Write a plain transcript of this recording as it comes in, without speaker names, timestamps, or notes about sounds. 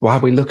Why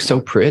we look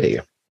so pretty.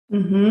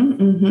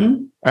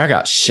 I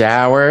got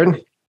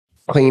showered,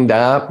 cleaned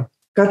up.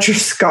 Got your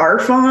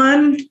scarf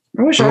on.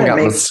 I wish I got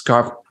had my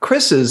scarf.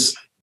 Chris's,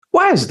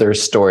 why is there a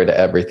story to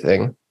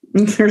everything?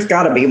 There's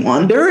got to be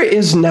one. There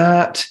is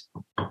not.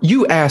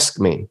 You ask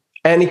me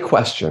any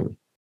question.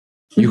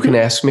 You can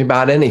ask me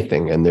about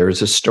anything, and there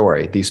is a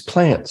story. These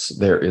plants,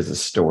 there is a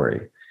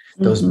story.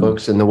 Those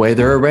books and the way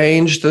they're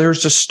arranged,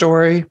 there's a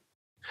story.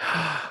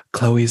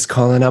 Chloe's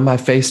calling on my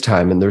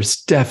FaceTime, and there's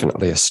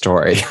definitely a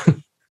story.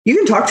 You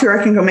can talk to her.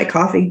 I can go make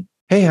coffee.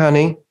 Hey,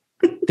 honey.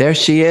 There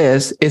she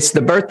is. It's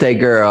the birthday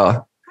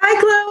girl.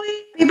 Hi,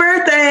 Chloe. Happy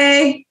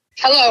birthday.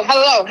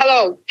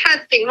 Hello.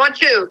 Testing, 1,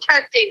 2.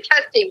 Testing,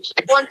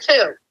 1,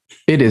 2.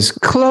 It is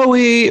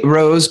Chloe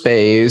Rose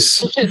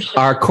Bays,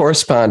 our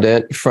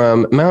correspondent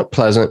from Mount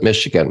Pleasant,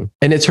 Michigan.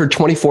 And it's her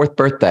 24th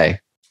birthday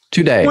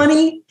today.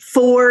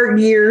 24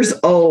 years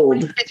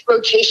old. It's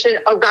rotation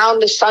around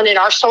the sun in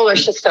our solar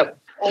system.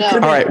 All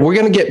right, we're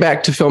going to get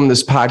back to film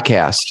this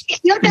podcast.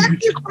 Yeah,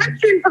 that's your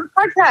question for the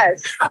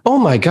podcast. Oh,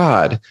 my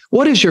God.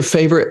 What is your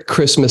favorite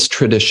Christmas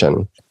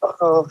tradition?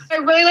 I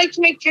really like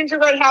to make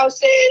gingerbread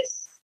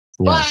houses,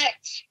 but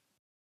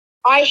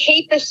I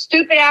hate the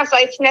stupid ass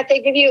icing that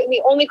they give you. And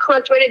the only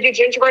correct way to do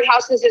gingerbread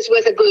houses is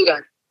with a glue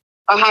gun,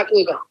 a hot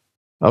glue gun.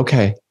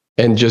 Okay.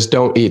 And just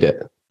don't eat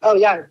it. Oh,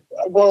 yeah.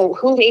 Well,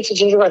 who eats a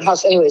gingerbread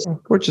house anyways?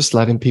 We're just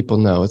letting people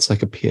know. It's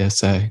like a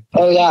PSA.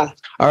 Oh, yeah.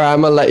 All right,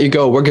 I'm going to let you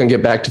go. We're going to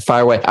get back to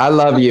Fireway. I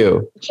love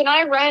you. Can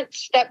I rent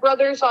Step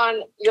Brothers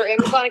on your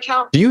Amazon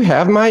account? Do you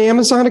have my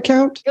Amazon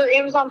account? Your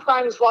Amazon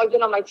Prime is logged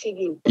in on my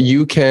TV.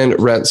 You can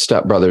rent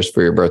Step Brothers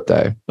for your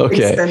birthday.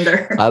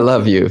 Okay. I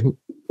love you.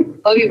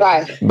 Love you.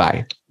 Bye.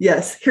 Bye.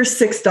 Yes. Here's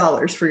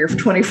 $6 for your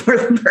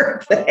 24th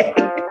birthday.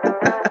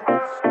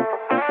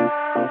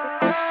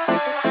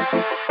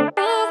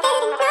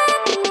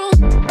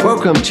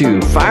 Welcome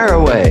to Fire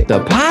Away, the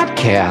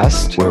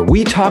podcast where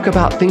we talk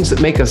about things that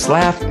make us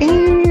laugh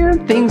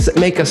and things that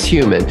make us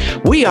human.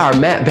 We are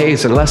Matt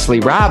Bays and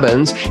Leslie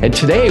Robbins, and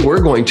today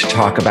we're going to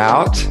talk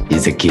about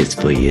Is a Kiss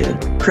for You?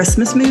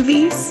 Christmas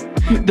movies.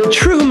 The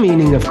true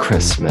meaning of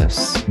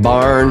Christmas.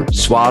 Barn,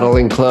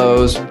 swaddling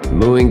clothes,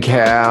 mooing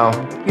cow.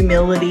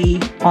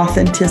 Humility,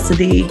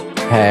 authenticity.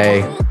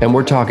 Hay. And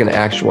we're talking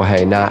actual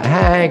hay, not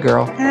hey,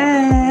 girl.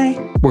 Hey.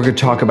 We're going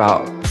to talk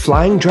about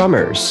flying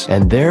drummers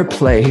and their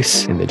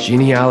place in the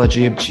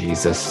genealogy of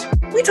Jesus.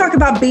 We talk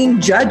about being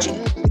judgy.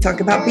 We talk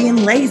about being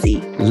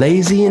lazy.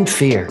 Lazy in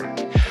fear.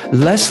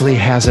 Leslie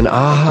has an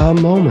aha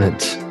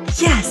moment.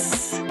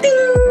 Yes.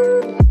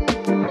 Ding.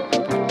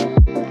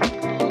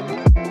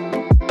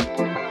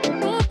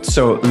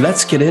 So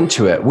let's get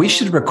into it. We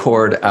should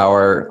record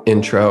our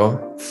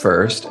intro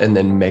first and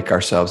then make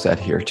ourselves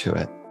adhere to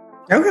it.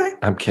 Okay.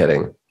 I'm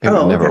kidding. It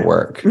would never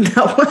work.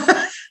 No.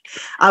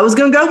 I was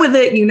going to go with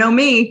it. You know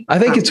me. I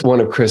think it's one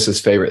of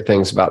Chris's favorite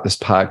things about this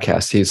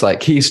podcast.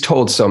 He's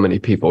told so many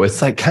people, it's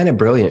like kind of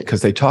brilliant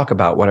because they talk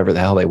about whatever the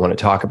hell they want to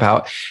talk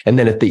about. And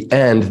then at the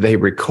end, they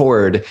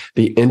record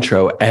the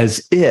intro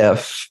as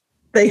if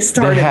they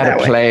had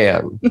a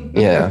plan.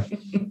 Yeah.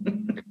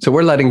 So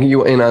we're letting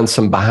you in on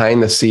some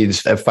behind the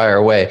scenes at Fire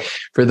Away.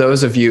 For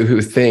those of you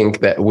who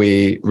think that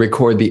we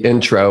record the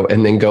intro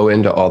and then go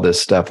into all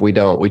this stuff, we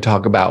don't. We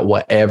talk about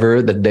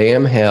whatever the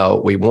damn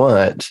hell we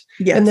want.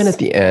 Yes. And then at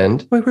the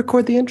end, we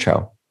record the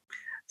intro.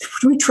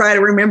 We try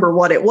to remember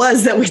what it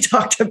was that we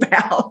talked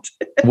about.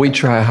 We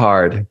try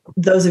hard.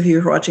 Those of you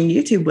who are watching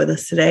YouTube with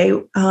us today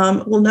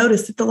will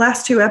notice that the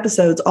last 2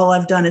 episodes, all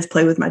I've done is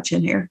play with my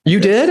chin hair. You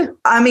did?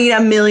 I mean,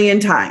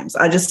 1,000,000 times.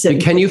 I just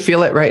sit. Can you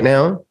feel it right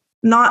now?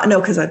 No,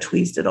 because I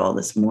tweezed it all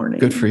this morning.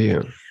 Good for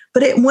you.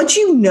 But once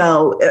you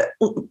know,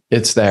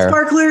 it's there.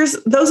 Sparklers,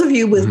 those of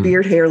you with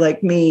beard hair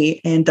like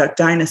me and Duck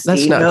Dynasty.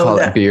 Let's not call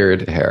it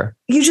beard hair.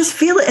 You just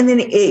feel it and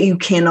then you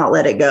cannot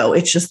let it go.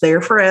 It's just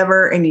there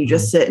forever and you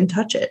just sit and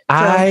touch it. So,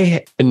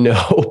 I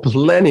know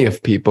plenty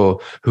of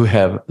people who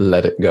have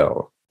let it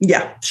go.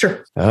 Yeah,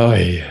 sure. Oh,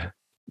 yeah.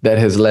 That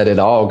has let it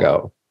all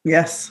go.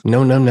 Yes.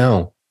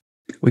 No.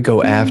 We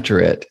go after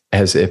it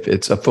as if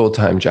it's a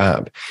full-time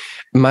job.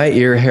 My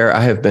ear hair, I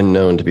have been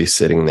known to be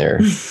sitting there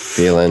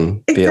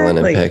feeling and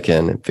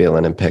picking.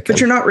 But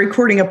you're not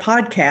recording a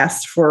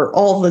podcast for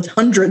all the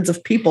hundreds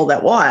of people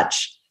that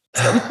watch.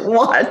 So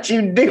watch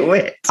you do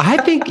it. I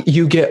think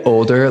you get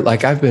older.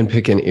 Like I've been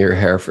picking ear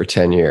hair for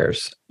 10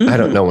 years. I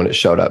don't know when it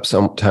showed up,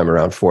 sometime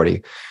around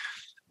 40.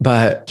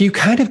 But you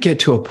kind of get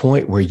to a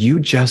point where you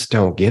just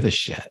don't give a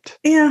shit.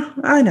 Yeah,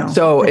 I know.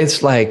 So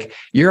it's like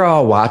you're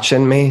all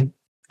watching me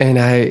and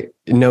I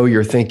know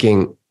you're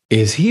thinking,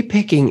 is he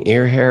picking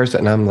ear hairs?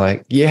 And I'm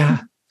like,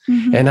 yeah.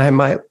 And I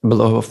might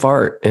blow a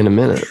fart in a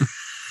minute.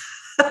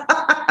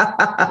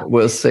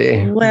 We'll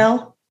see.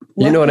 Well,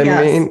 you know what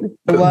I mean?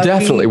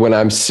 Definitely when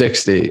I'm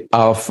 60,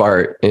 I'll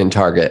fart in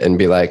Target and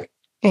be like,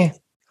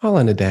 all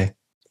in a day.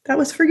 That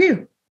was for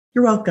you.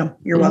 You're welcome.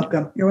 You're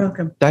welcome. You're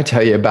welcome. Did I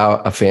tell you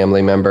about a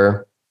family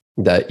member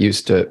that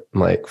used to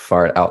like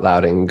fart out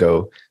loud and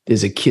go,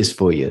 there's a kiss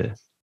for you?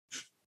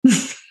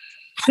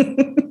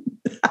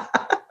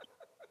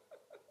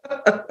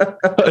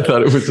 I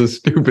thought it was the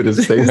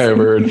stupidest thing I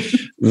ever heard.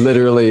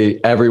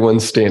 Literally, everyone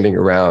standing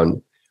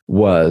around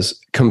was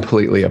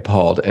completely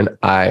appalled, and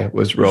I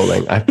was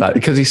rolling. I thought,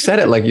 because he said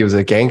it like he was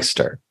a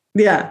gangster.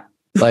 Yeah.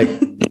 Like,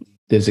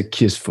 there's a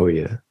kiss for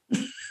you.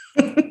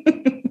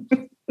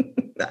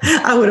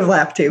 I would have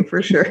laughed too,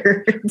 for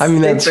sure. I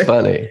mean, that's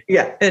funny.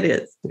 Yeah, it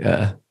is.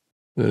 Yeah.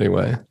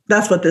 Anyway.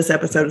 That's what this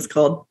episode is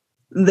called.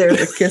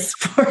 There's a kiss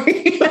for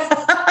you.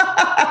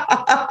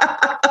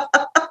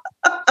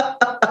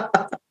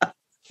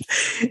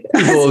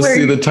 People will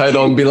see the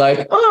title and be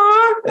like,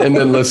 oh, and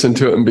then listen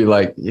to it and be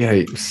like,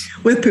 yikes.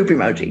 With poop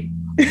emoji.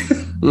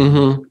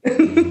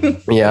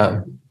 Mm-hmm.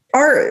 Yeah.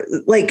 Our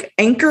like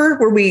Anchor,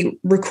 where we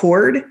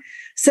record,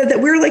 said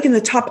that we're like in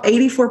the top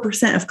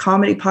 84% of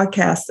comedy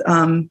podcasts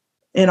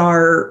in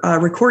our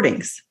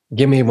recordings.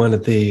 Give me one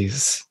of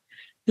these.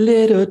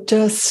 Little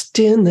dust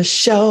in the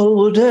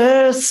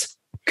shoulders,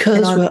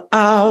 because we're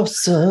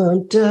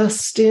awesome.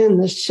 Dust in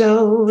the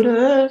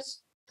shoulders.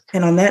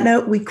 And on that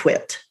note, we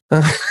quit.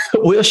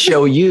 We'll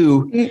show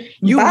you.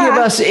 You Bye. Give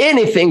us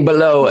anything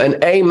below an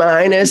A-,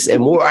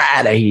 and we're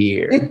out of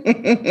here.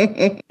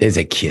 There's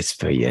a kiss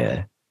for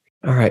you.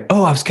 All right.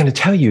 Oh, I was going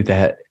to tell you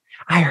that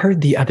I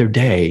heard the other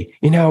day,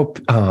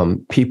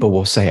 people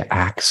will say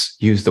axe,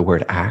 use the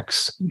word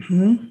axe.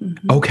 Mm-hmm,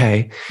 mm-hmm.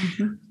 Okay.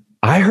 Mm-hmm.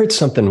 I heard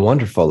something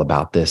wonderful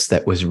about this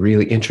that was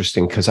really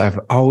interesting, because I've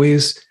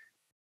always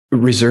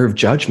reserved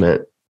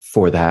judgment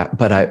for that.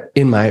 But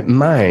in my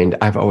mind,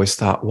 I've always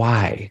thought,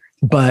 why?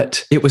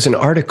 But it was an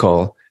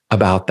article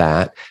about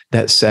that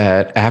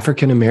said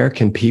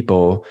African-American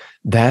people,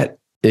 that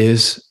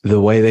is the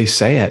way they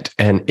say it.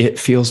 And it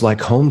feels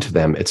like home to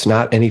them. It's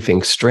not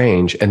anything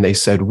strange. And they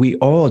said, we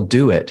all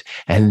do it.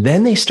 And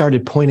then they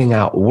started pointing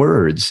out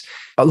words.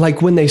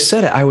 Like when they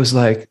said it, I was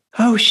like,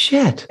 oh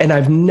shit. And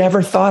I've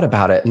never thought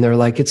about it. And they're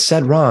like, it's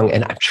said wrong.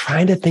 And I'm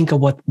trying to think of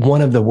what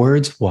one of the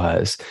words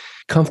was.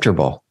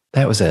 Comfortable.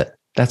 That was it.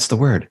 That's the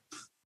word.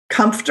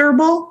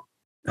 Comfortable?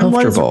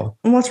 Comfortable.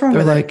 And what's wrong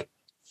They're with like,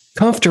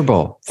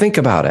 comfortable. Think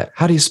about it.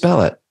 How do you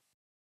spell it?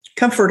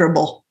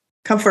 Comfortable.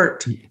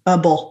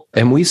 Comfortable.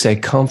 And we say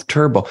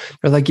comfortable.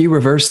 They're like, you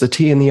reverse the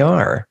T and the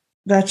R.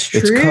 That's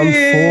true. It's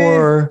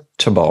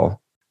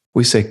comfortable.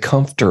 We say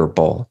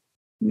comfortable.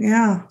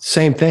 Yeah.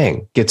 Same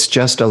thing. It's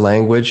just a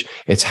language.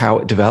 It's how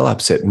it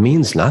develops. It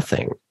means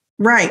nothing.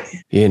 Right.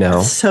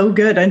 So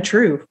good and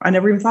true. I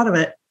never even thought of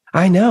it.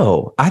 I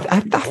know. I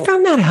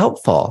found that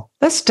helpful.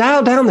 Let's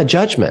dial down the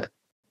judgment.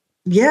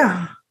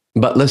 Yeah.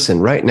 But listen,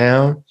 right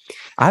now,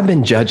 I've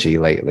been judgy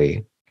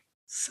lately.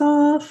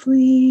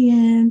 Softly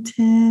and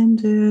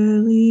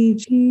tenderly,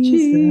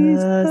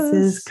 Jesus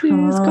is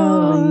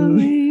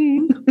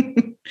calling.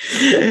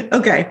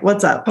 Okay,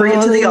 what's up? Bring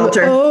it to the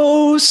altar.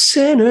 Oh,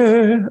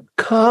 sinner,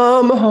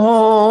 come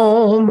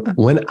home.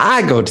 When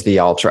I go to the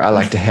altar, I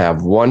like to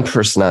have one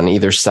person on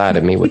either side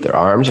of me with their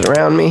arms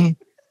around me,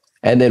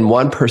 and then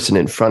one person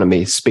in front of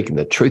me speaking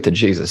the truth of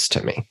Jesus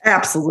to me.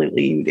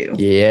 Absolutely, you do.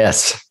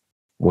 Yes.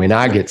 When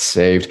I get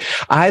saved,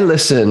 I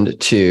listened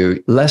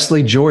to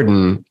Leslie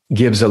Jordan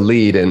gives a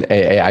lead in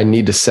AA. I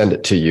need to send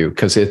it to you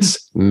because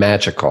it's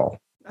magical.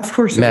 Of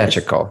course.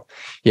 Magical.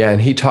 Yeah.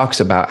 And he talks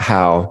about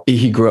how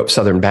he grew up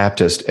Southern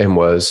Baptist and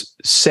was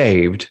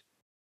saved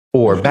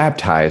or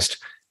baptized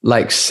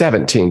like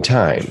 17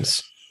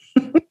 times.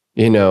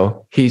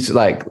 He's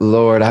like,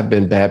 Lord, I've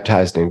been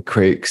baptized in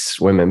creeks,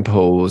 swimming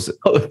pools,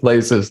 other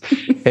places.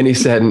 And he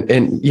said,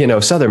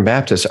 and Southern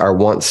Baptists are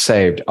once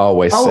saved,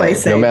 always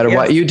saved. No matter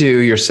what you do,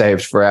 you're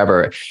saved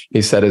forever.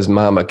 He said his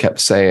mama kept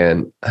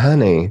saying,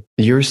 honey,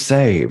 you're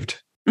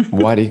saved.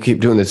 Why do you keep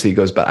doing this? He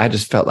goes, but I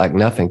just felt like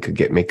nothing could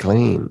get me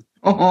clean.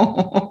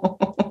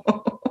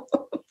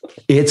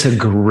 It's a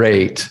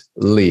great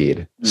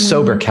lead.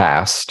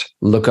 Sobercast.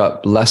 Look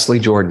up Leslie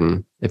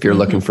Jordan if you're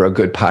looking for a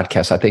good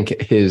podcast. I think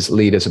his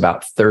lead is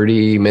about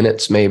 30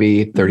 minutes,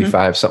 maybe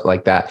 35, something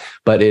like that.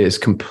 But it is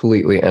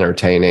completely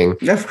entertaining.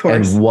 Of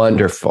course. And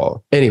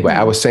wonderful. Anyway,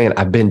 I was saying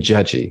I've been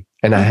judgy,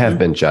 and I have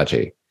been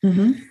judgy.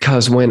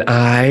 Because when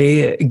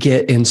I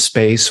get in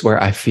space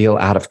where I feel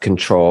out of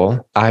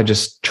control, I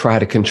just try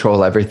to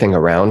control everything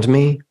around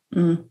me.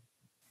 And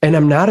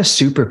I'm not a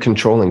super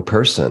controlling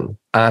person,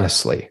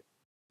 honestly.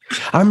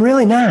 I'm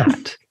really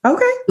not.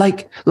 Okay.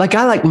 Like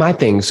I like my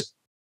things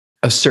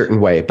a certain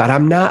way, but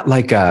I'm not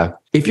like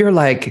if you're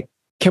like,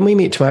 can we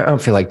meet tomorrow? I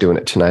don't feel like doing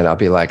it tonight. I'll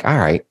be like, all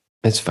right,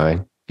 it's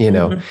fine.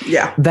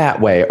 Yeah. That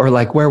way. Or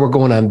like where we're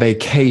going on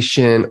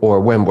vacation or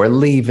when we're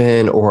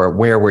leaving or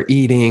where we're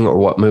eating or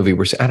what movie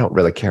we're seeing. I don't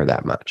really care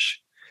that much.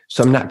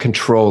 So I'm not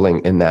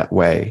controlling in that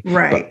way.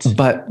 Right.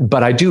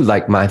 But I do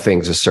like my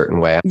things a certain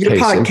way. Your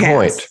Case in podcast.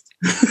 point.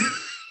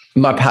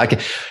 My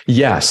podcast.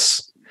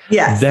 Yes.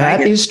 Yes.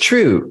 That is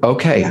true.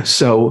 Okay. Yeah.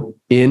 So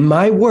in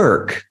my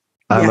work,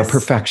 I'm a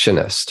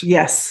perfectionist.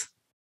 Yes.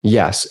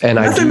 Yes. And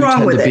Nothing I do wrong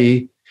tend to with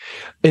be.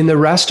 In the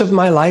rest of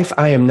my life,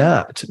 I am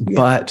not. Yeah.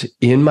 But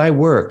in my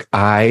work,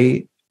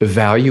 I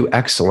value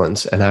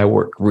excellence and I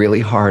work really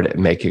hard at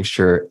making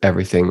sure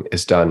everything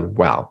is done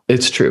well.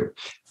 It's true.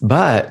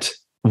 But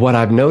what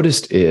I've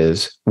noticed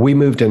is we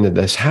moved into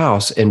this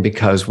house, and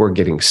because we're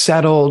getting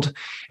settled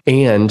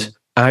and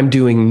I'm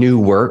doing new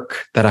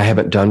work that I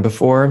haven't done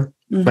before.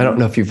 Mm-hmm. I don't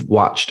know if you've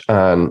watched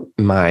on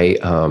my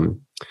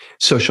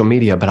social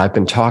media, but I've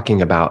been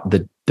talking about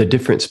the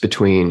difference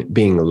between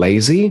being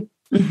lazy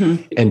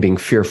mm-hmm. and being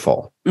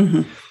fearful.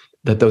 Mm-hmm.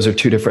 That those are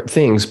two different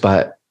things,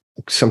 but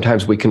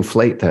sometimes we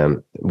conflate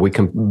them, we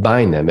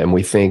combine them, and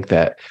we think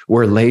that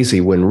we're lazy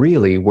when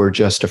really we're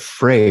just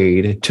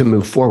afraid to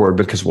move forward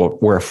because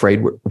we're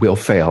afraid we'll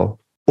fail,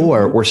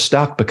 or mm-hmm. we're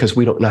stuck because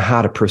we don't know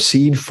how to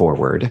proceed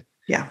forward.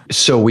 Yeah.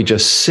 So we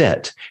just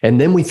sit, and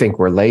then we think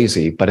we're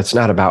lazy, but it's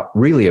not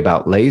really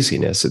about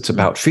laziness. It's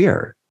about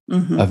fear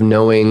mm-hmm. of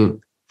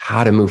knowing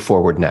how to move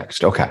forward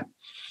next. Okay,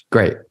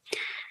 great.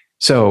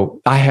 So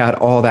I had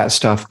all that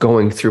stuff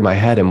going through my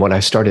head. And what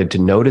I started to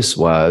notice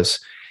was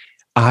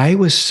I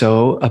was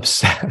so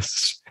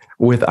obsessed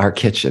with our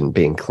kitchen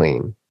being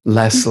clean.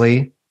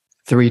 Leslie,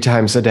 3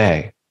 times a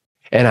day.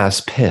 And I was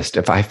pissed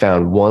if I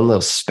found one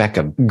little speck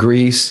of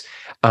grease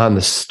on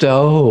the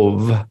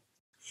stove.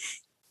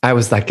 I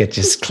was like,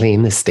 just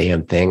clean this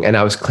damn thing. And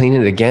I was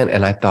cleaning it again.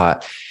 And I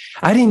thought,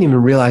 I didn't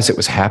even realize it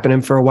was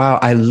happening for a while.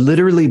 I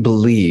literally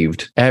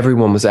believed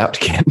everyone was out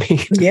to get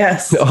me.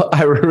 Yes. No,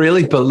 I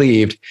really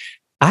believed.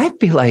 I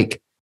feel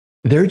like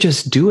they're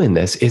just doing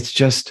this. It's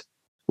just,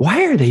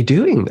 why are they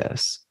doing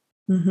this?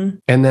 Mm-hmm.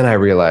 And then I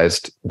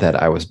realized that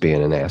I was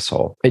being an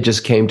asshole. It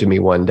just came to me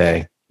one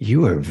day.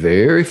 You are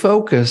very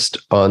focused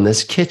on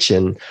this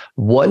kitchen.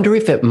 Wonder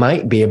if it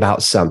might be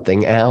about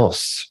something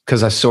else.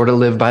 Because I sort of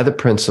live by the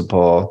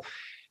principle,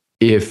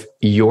 if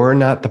you're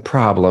not the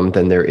problem,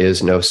 then there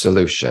is no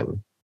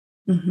solution.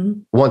 Mm-hmm.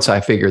 Once I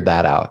figured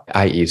that out,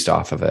 I eased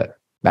off of it,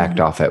 backed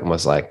mm-hmm. off it, and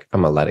was like,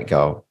 I'm going to let it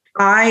go.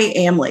 I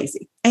am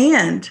lazy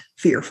and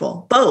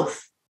fearful,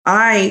 both.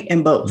 I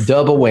am both.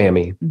 Double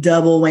whammy.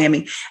 Double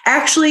whammy.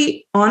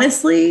 Actually,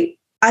 honestly,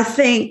 I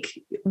think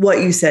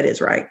what you said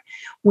is right.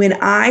 When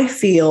I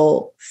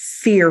feel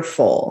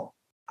fearful,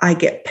 I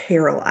get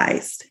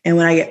paralyzed. And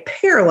when I get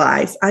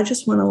paralyzed, I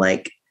just want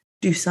to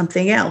do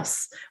something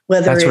else.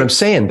 That's what I'm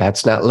saying.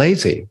 That's not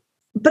lazy.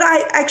 But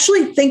I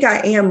actually think I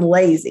am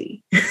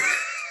lazy.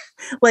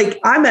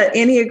 I'm an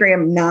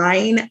Enneagram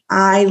 9.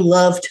 I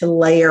love to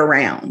lay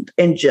around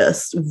and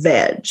just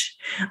veg.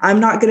 I'm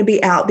not going to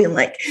be out being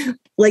like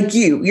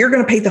you're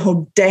going to paint the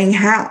whole dang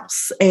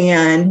house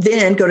and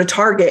then go to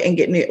Target and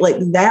get new.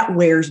 That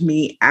wears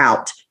me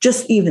out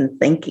just even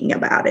thinking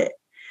about it.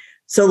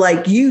 So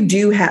you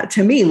do have,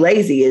 to me,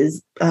 lazy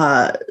is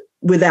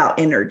without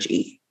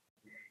energy.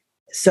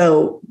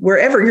 So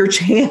wherever you're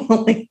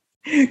channeling,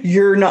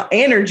 your not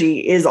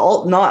energy is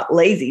all not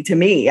lazy to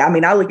me. I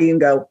mean, I look at you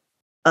and go,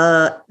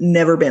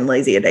 never been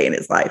lazy a day in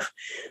his life.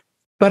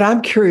 But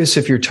I'm curious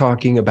if you're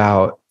talking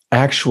about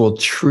actual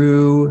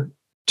true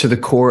to the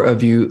core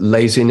of you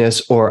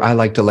laziness, or I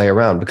like to lay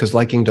around, because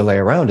liking to lay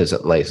around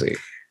isn't lazy.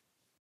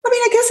 I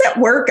mean, I guess at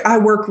work, I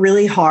work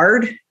really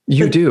hard.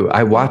 You do.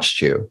 I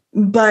watched you.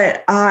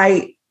 But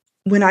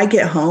when I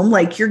get home,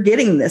 you're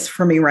getting this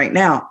from me right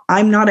now.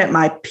 I'm not at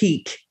my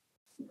peak.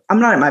 I'm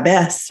not at my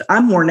best.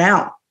 I'm worn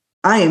out.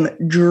 I am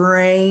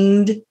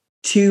drained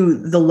to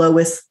the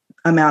lowest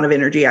amount of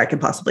energy I could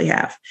possibly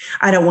have.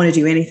 I don't want to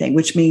do anything,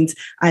 which means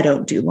I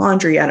don't do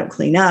laundry. I don't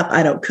clean up.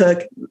 I don't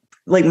cook.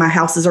 My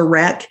house is a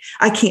wreck.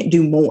 I can't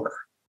do more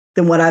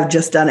than what I've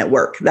just done at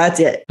work. That's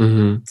it.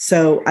 Mm-hmm.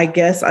 So I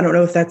guess, I don't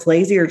know if that's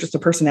lazy or just a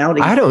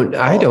personality. I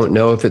don't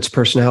know if it's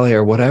personality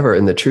or whatever.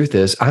 And the truth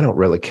is, I don't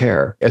really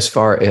care. As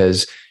far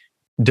as,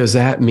 does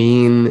that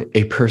mean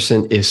a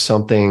person is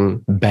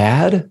something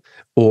bad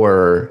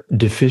or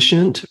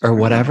deficient or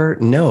whatever?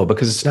 No,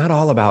 because it's not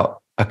all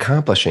about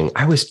accomplishing.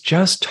 I was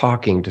just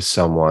talking to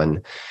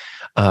someone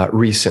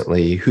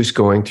recently who's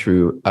going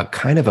through a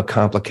kind of a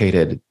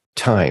complicated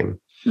time.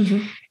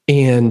 Mm-hmm.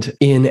 And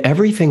in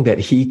everything that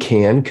he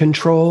can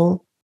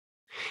control,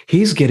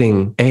 he's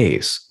getting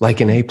A's,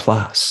 like an A+.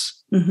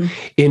 Mm-hmm.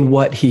 In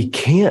what he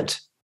can't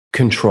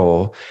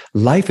control,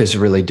 life is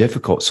really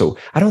difficult. So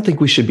I don't think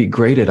we should be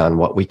graded on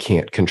what we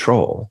can't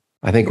control.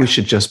 I think we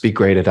should just be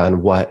graded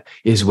on what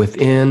is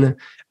within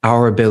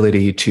our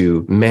ability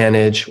to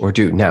manage or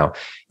do. Now,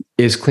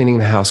 is cleaning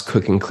the house,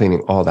 cooking,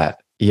 cleaning, all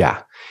that?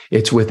 Yeah,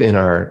 it's within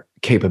our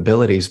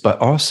capabilities, but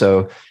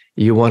also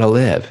you want to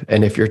live.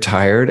 And if you're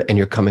tired and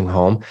you're coming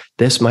home,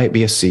 this might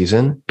be a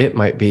season. It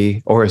might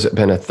be, or has it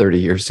been a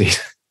 30-year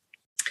season?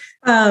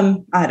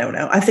 I don't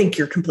know. I think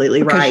you're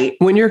completely right.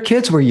 When your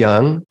kids were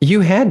young,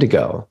 you had to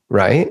go,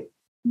 right?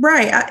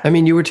 Right. I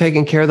mean, you were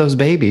taking care of those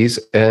babies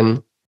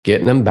and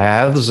getting them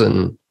baths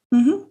and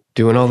mm-hmm.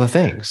 doing all the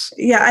things.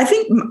 Yeah, I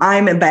think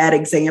I'm a bad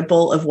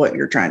example of what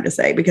you're trying to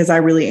say, because I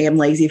really am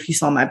lazy. If you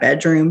saw my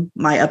bedroom,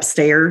 my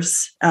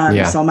upstairs,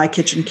 you saw my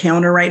kitchen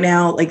counter right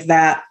now,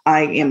 that,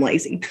 I am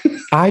lazy.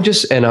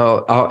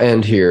 I'll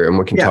end here and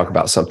we can talk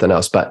about something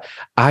else, but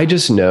I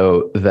just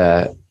know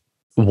that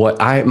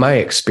my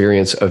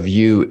experience of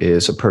you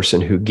is a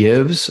person who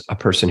gives, a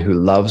person who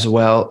loves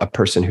well, a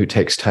person who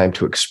takes time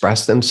to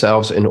express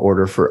themselves in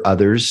order for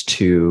others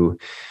to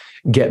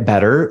get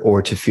better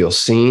or to feel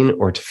seen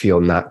or to feel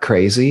not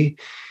crazy.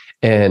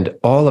 And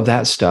all of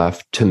that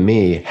stuff to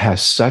me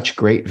has such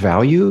great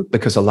value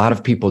because a lot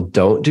of people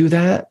don't do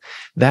that.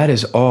 That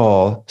is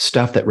all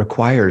stuff that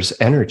requires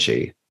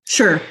energy.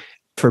 Sure.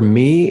 For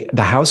me,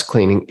 the house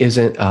cleaning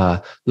isn't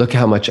look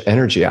how much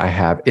energy I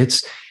have.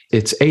 It's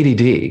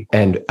ADD,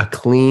 and a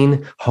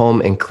clean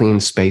home and clean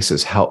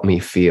spaces help me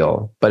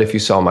feel. But if you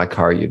saw my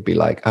car, you'd be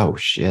like, oh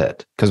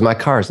shit, because my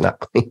car is not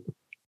clean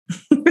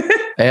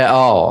at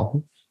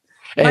all.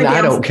 And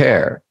I don't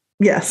care.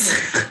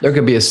 Yes. There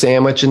could be a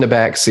sandwich in the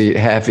back seat,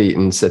 half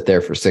eaten, sit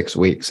there for 6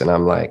 weeks. And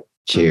I'm like,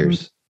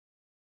 cheers.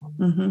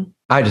 Mm-hmm.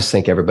 I just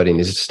think everybody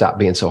needs to stop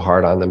being so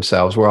hard on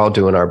themselves. We're all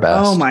doing our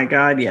best. Oh my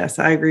God. Yes.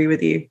 I agree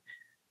with you.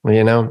 Well,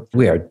 you know,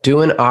 we are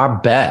doing our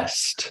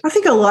best. I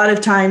think a lot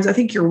of times, I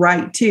think you're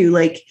right too.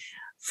 Like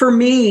for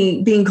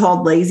me, being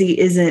called lazy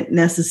isn't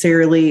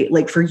necessarily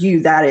like for you,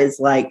 that is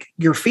like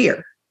your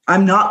fear.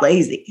 I'm not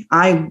lazy.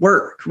 I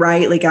work,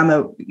 right? Like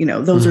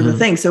those are the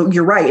things. So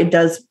you're right. It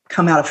does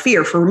come out of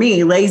fear. For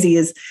me, lazy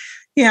is,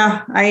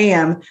 yeah, I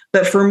am.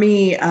 But for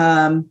me,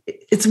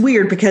 it's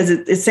weird because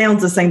it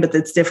sounds the same, but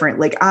it's different.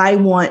 Like I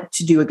want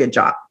to do a good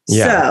job.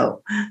 Yeah.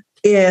 So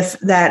if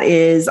that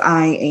is,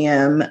 I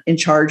am in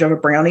charge of a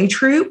brownie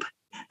troop,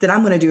 then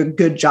I'm going to do a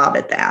good job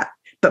at that.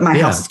 But my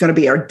house is going to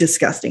be a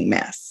disgusting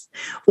mess.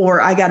 Or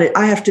I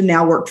have to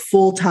now work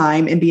full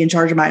time and be in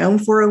charge of my own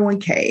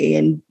 401k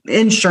and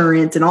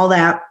insurance and all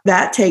that.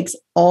 That takes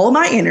all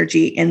my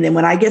energy. And then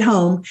when I get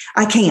home,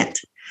 I can't,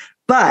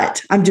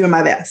 but I'm doing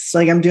my best.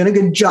 Like I'm doing a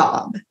good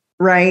job.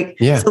 Right.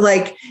 Yeah. So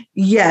like,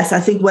 yes, I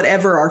think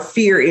whatever our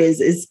fear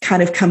is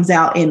kind of comes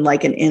out in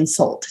like an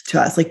insult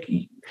to us. Like,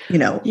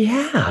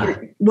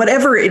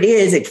 whatever it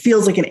is, it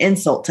feels like an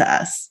insult to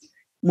us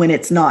when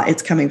it's not,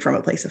 it's coming from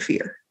a place of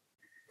fear.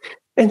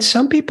 And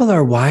some people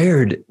are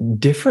wired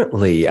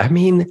differently. I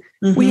mean,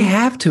 we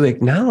have to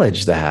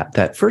acknowledge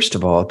that first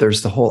of all,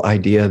 there's the whole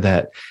idea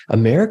that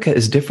America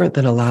is different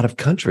than a lot of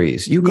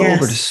countries. You go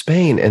over to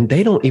Spain and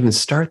they don't even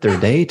start their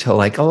day till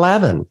like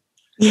 11,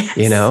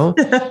 you know,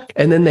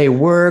 and then they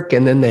work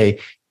and then they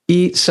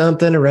eat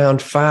something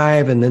around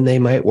 5 and then they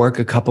might work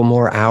a couple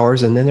more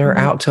hours and then they're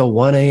out till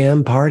 1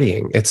 a.m.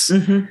 partying. It's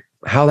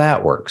how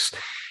that works.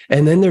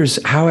 And then there's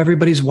how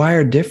everybody's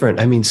wired different.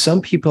 I mean, some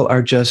people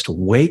are just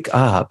wake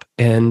up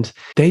and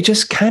they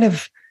just kind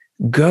of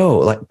go.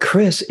 Like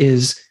Chris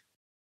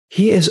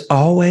he is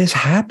always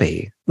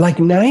happy. Like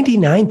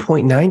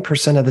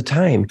 99.9% of the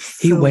time,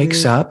 he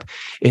wakes up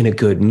in a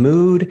good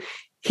mood.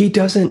 He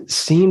doesn't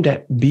seem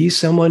to be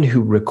someone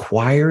who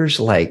requires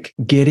like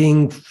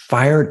getting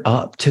fired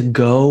up to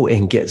go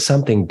and get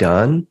something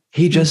done.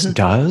 He just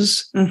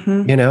does,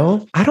 you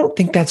know? I don't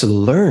think that's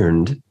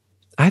learned.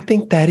 I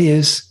think that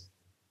is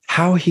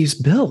how he's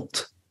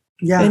built.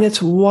 Yeah. And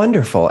it's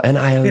wonderful. And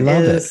I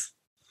love it.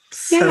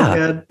 So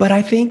good. But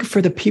I think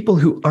for the people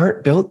who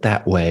aren't built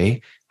that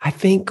way, I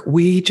think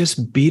we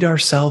just beat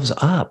ourselves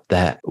up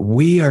that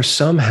we are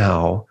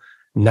somehow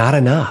not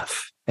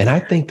enough. And I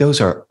think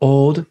those are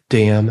old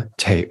damn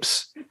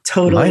tapes.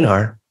 Totally. Mine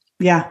are.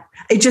 Yeah.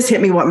 It just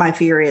hit me what my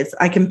fear is.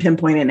 I can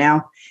pinpoint it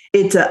now.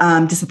 It's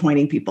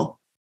disappointing people,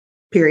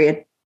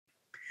 period.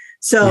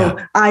 So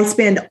I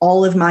spend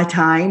all of my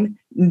time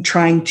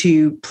trying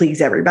to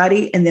please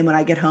everybody. And then when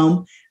I get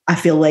home, I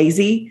feel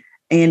lazy.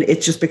 And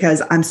it's just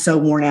because I'm so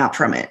worn out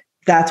from it.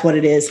 That's what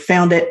it is.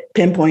 Found it,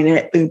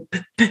 pinpointed it.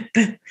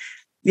 Boom.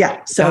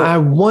 Yeah. So now, I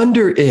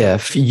wonder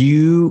if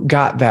you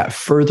got that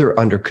further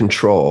under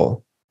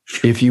control,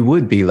 if you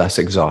would be less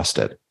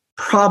exhausted.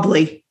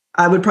 Probably.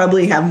 I would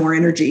probably have more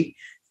energy.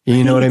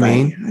 You know what I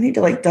mean? I need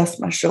to like dust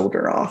my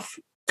shoulder off.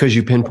 Because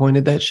you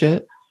pinpointed that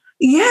shit?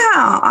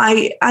 Yeah.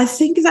 I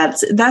think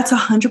that's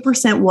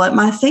 100% what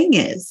my thing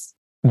is.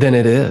 Then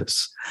it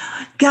is.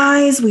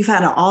 Guys, we've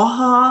had an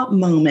aha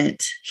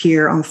moment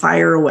here on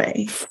Fire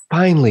Away.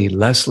 Finally,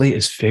 Leslie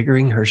is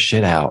figuring her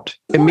shit out.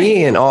 And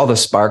me and all the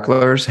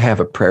sparklers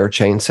have a prayer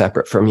chain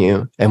separate from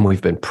you. And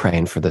we've been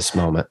praying for this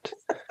moment.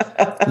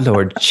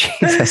 Lord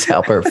Jesus,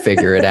 help her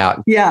figure it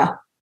out. Yeah,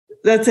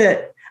 that's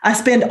it. I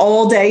spend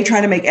all day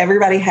trying to make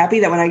everybody happy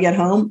that when I get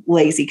home,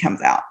 lazy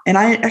comes out. And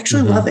I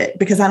actually love it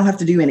because I don't have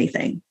to do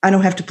anything. I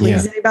don't have to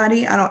please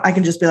anybody. I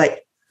can just be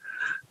like,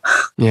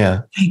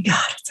 thank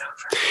God it's over.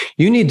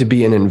 You need to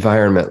be in an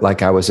environment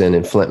like I was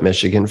in Flint,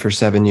 Michigan for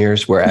 7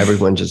 years where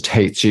everyone just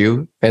hates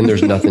you and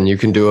there's nothing you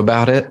can do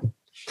about it.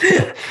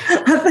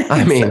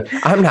 I mean,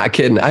 I'm not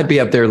kidding. I'd be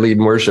up there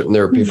leading worship and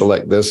there are people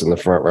like this in the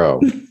front row,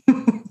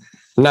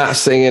 not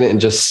singing and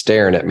just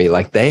staring at me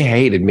like they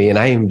hated me and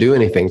I didn't do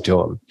anything to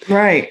them.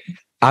 Right.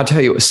 I'll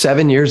tell you,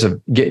 7 years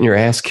of getting your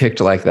ass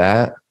kicked like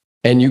that.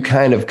 And you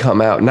kind of come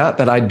out, not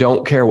that I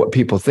don't care what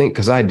people think,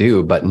 because I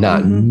do, but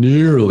not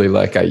nearly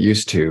like I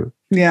used to.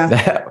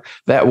 Yeah.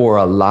 That wore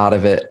a lot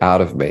of it out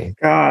of me.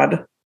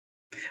 God.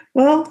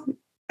 Well,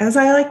 as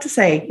I like to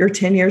say, you're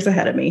 10 years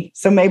ahead of me.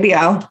 So maybe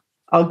I'll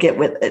get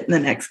with it in the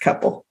next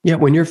couple. Yeah.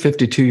 When you're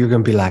 52, you're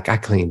going to be like, I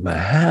cleaned my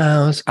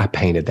house. I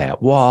painted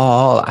that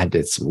wall. I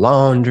did some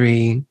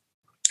laundry.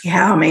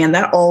 Yeah, man,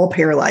 that all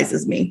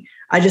paralyzes me.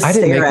 I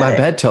didn't make my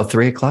bed till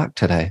 3:00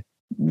 today.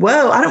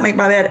 Whoa, I don't make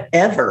my bed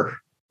ever.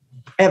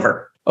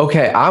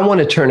 Okay, I want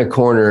to turn a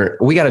corner.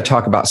 We got to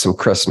talk about some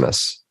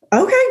Christmas.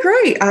 Okay,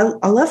 great.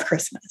 I love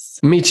Christmas.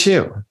 Me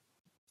too.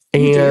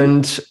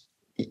 And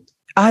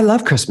I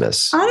love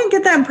Christmas. I didn't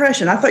get that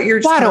impression. I thought you were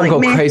just I don't like, go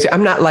meh. crazy.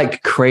 I'm not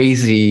like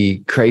crazy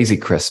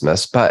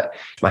Christmas, but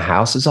my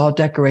house is all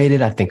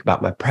decorated. I think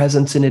about my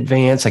presents in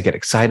advance. I get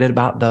excited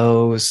about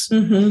those.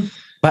 Mm-hmm.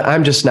 But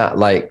I'm just not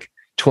like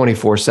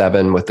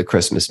 24/7 with the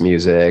Christmas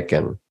music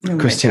and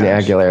Christina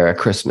Aguilera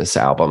Christmas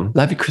album.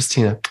 Love you,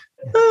 Christina.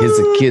 Here's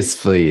a kiss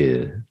for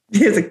you.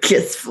 Here's a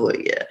kiss for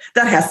you.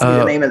 That has to be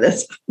the name of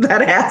this.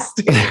 That has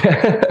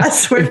to. I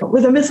swear,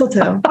 with a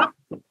mistletoe.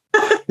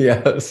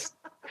 Yes.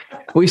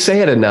 We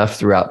say it enough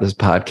throughout this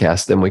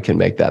podcast, then we can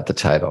make that the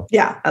title.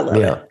 Yeah, I love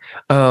it.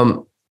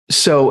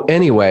 So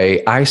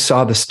anyway, I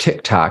saw this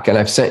TikTok, and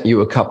I've sent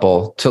you a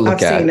couple to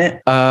look at, seen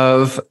it.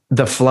 Of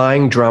the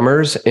flying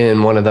drummers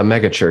in one of the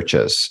mega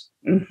churches.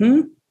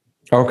 Mm-hmm.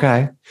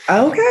 Okay.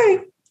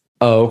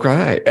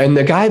 And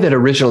the guy that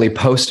originally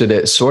posted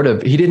it,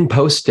 he didn't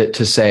post it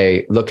to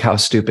say, look how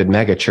stupid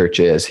megachurch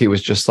is. He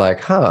was just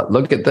like,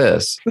 look at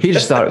this. He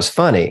just thought it was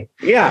funny.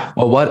 Yeah.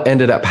 Well, what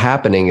ended up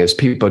happening is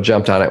people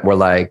jumped on it and were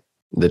like,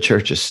 the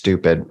church is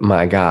stupid.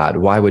 My God,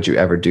 why would you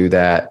ever do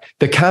that?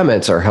 The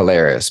comments are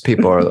hilarious.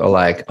 People are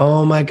like,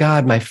 oh my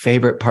God, my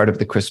favorite part of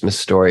the Christmas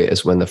story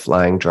is when the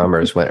flying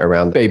drummers went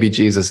around baby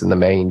Jesus in the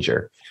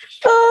manger.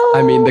 Oh.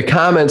 I mean, the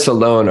comments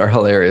alone are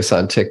hilarious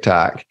on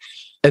TikTok.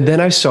 And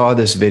then I saw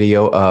this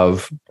video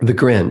of the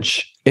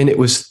Grinch, and it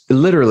was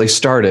literally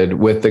started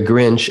with the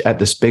Grinch at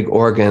this big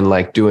organ,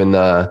 like doing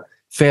the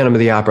Phantom of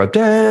the Opera,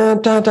 da,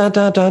 da, da,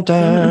 da, da,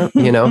 da,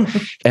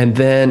 and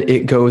then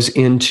it goes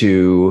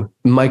into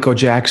Michael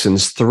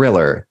Jackson's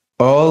Thriller.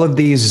 All of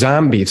these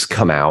zombies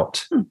come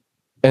out,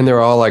 and they're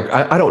all like,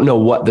 I don't know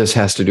what this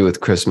has to do with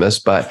Christmas,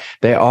 but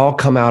they all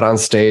come out on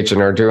stage and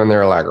are doing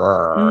their like,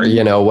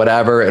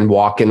 whatever, and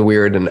walking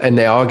weird. And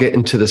they all get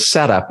into the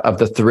setup of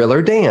the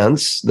Thriller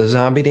dance, the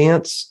zombie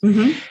dance,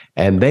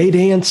 and they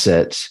dance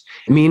it.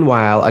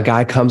 Meanwhile, a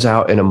guy comes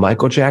out in a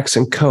Michael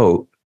Jackson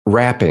coat,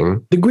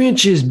 rapping, the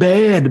Grinch is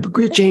bad, the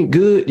Grinch ain't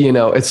good.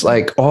 It's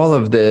like all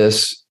of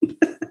this.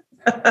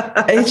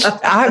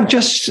 I'm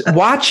just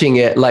watching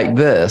it like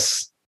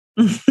this.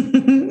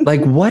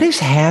 Like, what is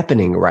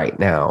happening right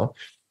now?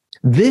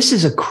 This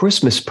is a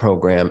Christmas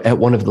program at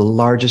one of the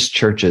largest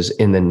churches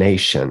in the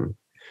nation.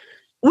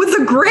 With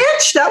the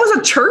Grinch? That was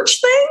a church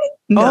thing?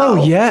 No.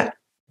 Oh, yeah.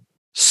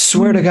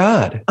 Swear to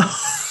God.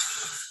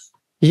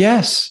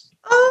 Yes.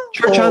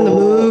 Church on the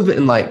Move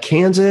in like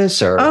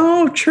Kansas or.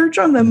 Oh, Church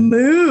on the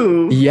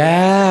Move.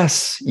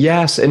 Yes.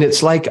 And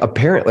it's like,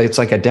 apparently it's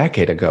like a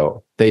decade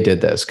ago they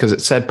did this, because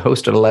it said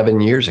posted 11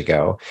 years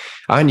ago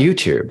on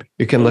YouTube.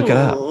 You can look it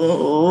up.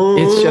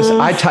 It's just,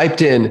 I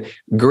typed in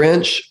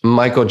Grinch,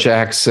 Michael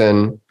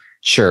Jackson,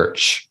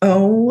 church.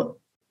 OMLJG.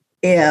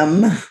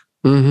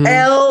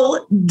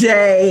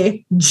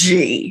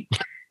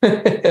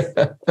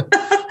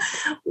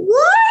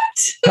 What?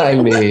 I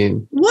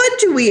mean, what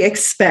do we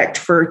expect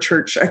for a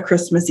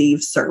Christmas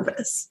Eve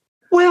service?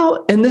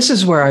 Well, and this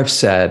is where I've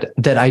said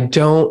that I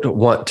don't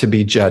want to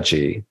be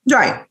judgy.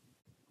 Right.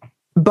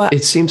 But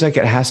it seems like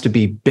it has to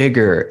be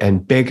bigger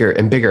and bigger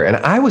and bigger. And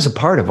I was a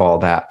part of all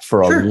that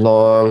for a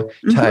long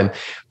time.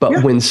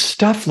 But when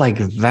stuff like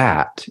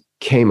that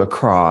came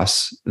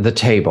across the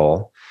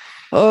table,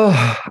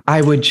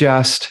 I would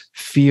just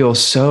feel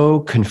so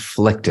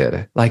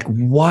conflicted. Like,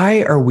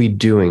 why are we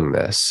doing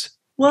this?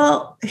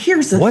 Well,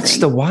 here's the thing. What's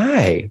the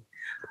why?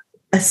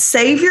 A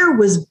savior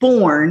was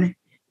born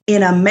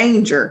in a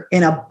manger,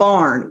 in a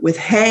barn with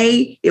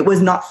hay. It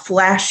was not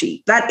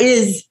flashy. That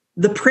is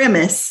the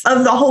premise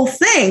of the whole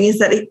thing, is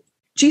that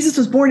Jesus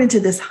was born into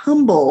this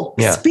humble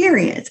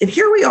experience. And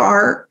here we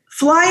are,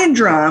 flying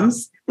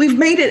drums. We've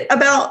made it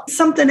about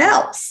something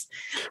else.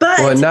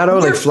 But not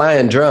only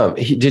flying drum,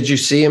 did you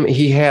see him?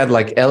 He had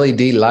like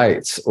LED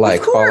lights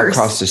like all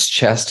across his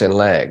chest and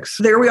legs.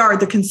 There we are,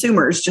 the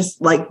consumers,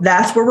 just like,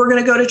 that's where we're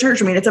going to go to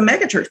church. I mean, it's a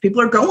mega church. People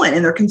are going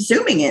and they're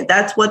consuming it.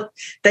 That's what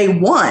they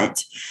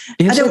want.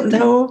 Is it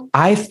though?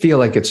 I feel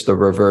like it's the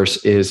reverse.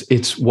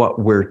 It's what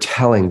we're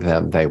telling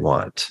them they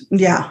want.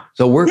 Yeah.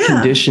 So we're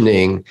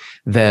conditioning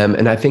them.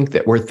 And I think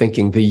that we're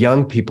thinking the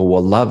young people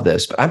will love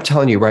this. But I'm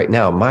telling you right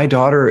now, my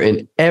daughter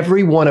and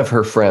every one of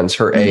her friends,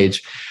 her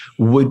age,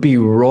 would be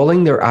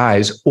rolling their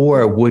eyes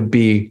or would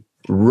be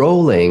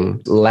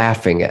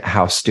laughing at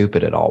how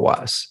stupid it all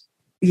was.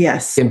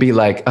 Yes. And be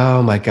like,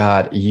 oh my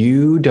God,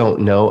 you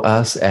don't know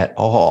us at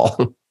all.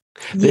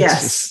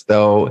 This is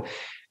so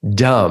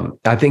dumb.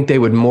 I think they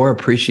would more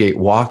appreciate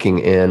walking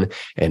in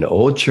an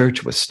old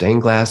church with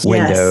stained glass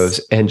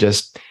windows and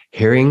just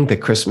hearing the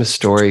Christmas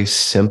story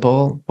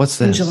simple. What's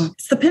this? Pendulum.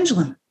 It's the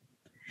pendulum.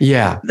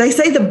 Yeah. They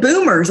say the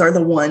boomers are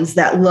the ones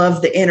that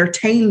love the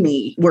entertain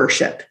me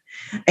worship.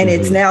 And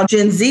it's now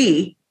Gen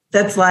Z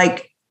that's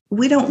like,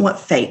 we don't want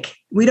fake.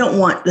 We don't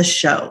want the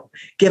show.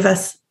 Give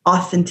us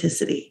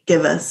authenticity.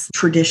 Give us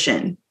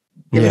tradition.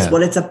 Give us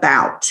what it's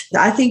about.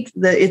 I think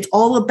that it's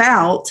all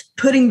about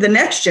putting the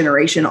next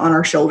generation on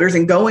our shoulders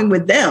and going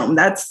with them.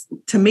 That's,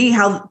 to me,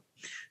 how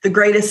the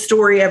greatest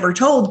story ever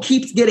told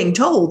keeps getting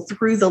told,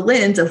 through the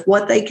lens of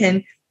what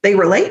they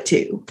relate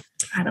to.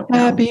 I don't know.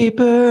 Happy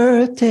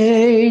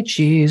birthday,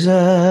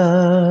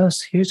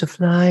 Jesus. Here's a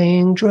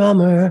flying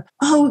drummer.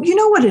 Oh, you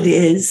know what it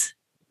is?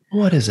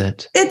 What is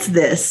it? It's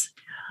this.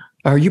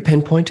 Are you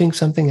pinpointing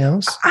something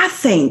else?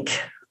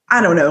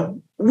 I don't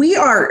know. We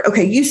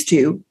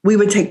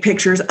would take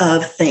pictures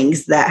of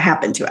things that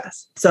happen to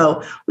us.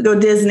 So we go to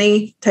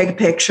Disney, take a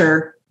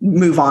picture,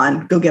 move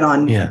on, go get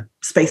on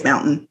Space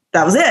Mountain.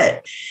 That was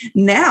it.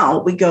 Now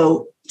we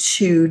go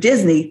to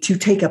Disney to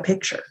take a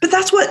picture. But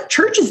that's what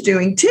church is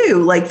doing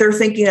too. Like, they're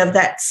thinking of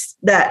that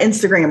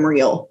Instagram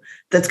reel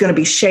that's going to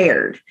be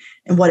shared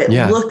and what it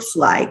looks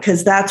like,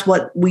 because that's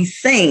what we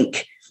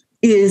think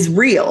is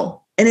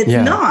real. And it's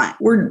not.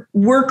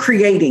 We're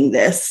creating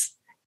this.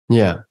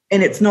 Yeah.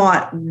 And it's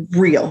not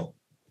real.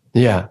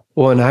 Yeah.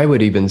 Well, and I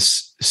would even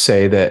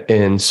say that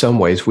in some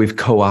ways we've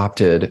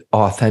co-opted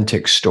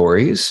authentic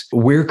stories.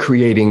 We're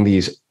creating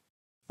these,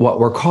 what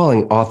we're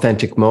calling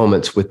authentic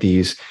moments, with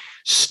these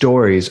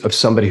stories of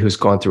somebody who's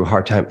gone through a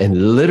hard time.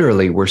 And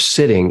literally we're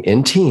sitting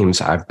in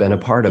teams, I've been a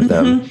part of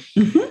them,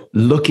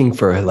 looking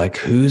for like,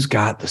 who's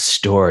got the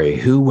story,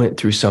 who went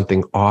through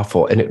something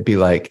awful. And it'd be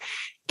like,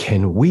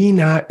 can we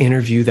not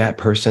interview that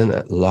person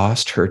that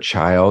lost her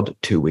child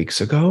 2 weeks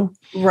ago?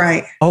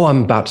 Right. Oh,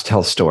 I'm about to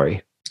tell a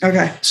story.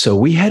 Okay. So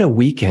we had a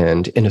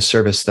weekend in a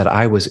service that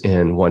I was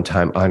in one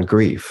time on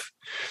grief.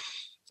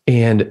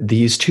 And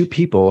these two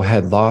people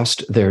had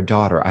lost their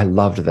daughter. I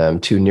loved them,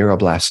 to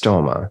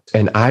neuroblastoma.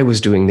 And I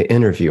was doing the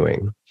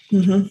interviewing.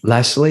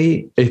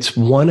 Leslie, it's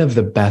one of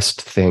the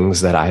best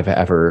things that I've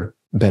ever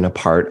been a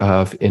part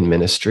of in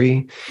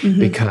ministry,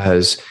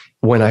 because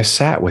when I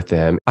sat with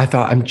them, I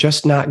thought, I'm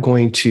just not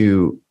going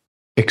to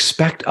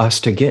expect us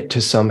to get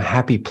to some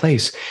happy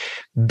place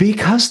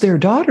because their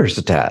daughter's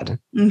dead.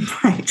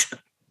 Right.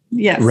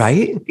 Yes.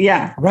 Right?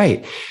 Yeah.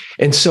 Right.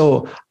 And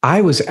so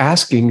I was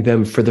asking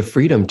them for the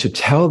freedom to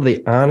tell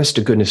the honest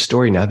to goodness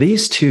story. Now,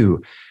 these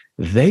two,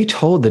 they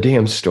told the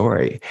damn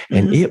story,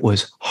 and it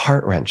was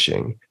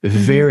heart-wrenching,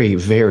 very,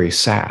 very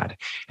sad.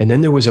 And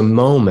then there was a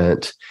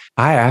moment,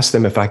 I asked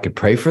them if I could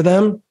pray for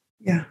them.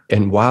 Yeah.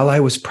 And while I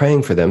was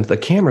praying for them, the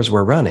cameras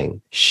were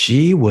running.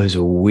 She was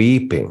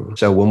weeping.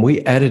 So when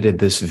we edited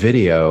this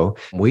video,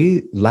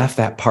 we left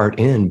that part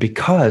in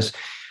because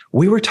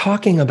we were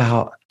talking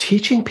about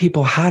teaching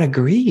people how to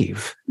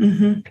grieve.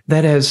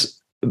 That as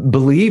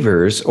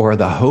believers, or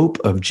the hope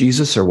of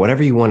Jesus, or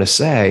whatever you want to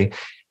say,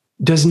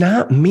 does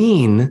not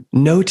mean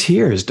no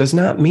tears, does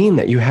not mean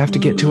that you have to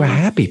get to a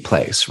happy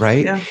place,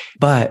 right? Yeah.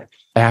 But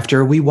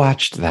after we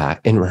watched that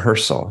in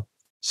rehearsal,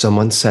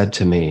 someone said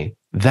to me,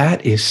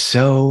 "That is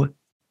so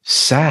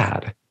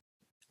sad.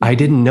 I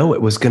didn't know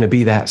it was going to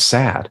be that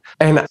sad."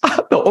 And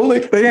the only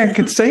thing I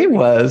could say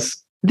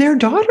was, their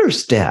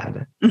daughter's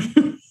dead.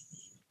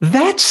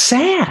 That's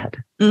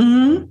sad.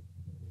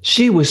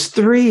 She was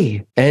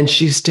 3 and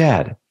she's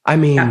dead. I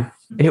mean,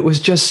 it was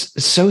just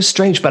so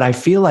strange. But I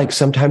feel like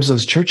sometimes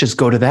those churches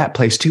go to that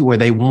place too, where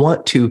they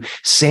want to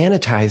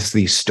sanitize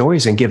these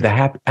stories and give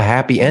a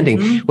happy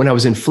ending. When I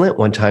was in Flint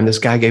one time, this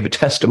guy gave a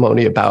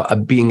testimony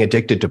about being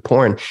addicted to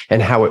porn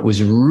and how it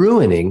was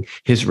ruining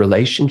his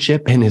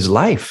relationship and his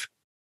life.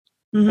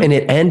 And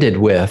it ended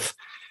with,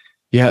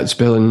 "Yeah, it's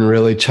been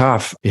really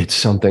tough. It's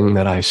something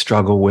that I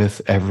struggle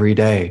with every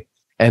day."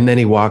 And then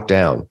he walked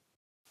down.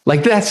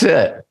 Like, that's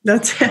it.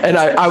 That's it. And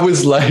I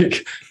was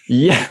like,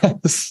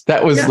 yes,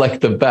 that was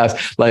like the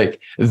best. Like,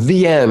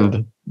 the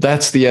end.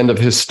 That's the end of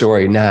his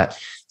story. Not,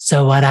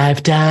 so what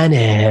I've done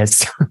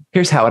is,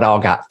 here's how it all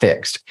got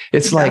fixed.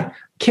 It's like,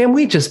 can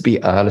we just be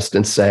honest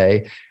and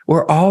say,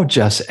 we're all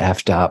just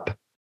effed up,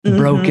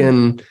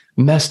 broken,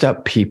 messed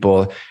up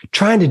people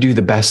trying to do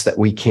the best that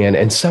we can.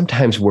 And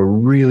sometimes we're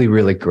really,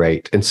 really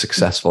great and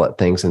successful at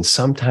things. And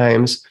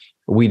sometimes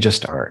we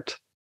just aren't.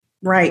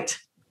 Right.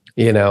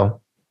 You know,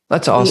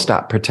 let's all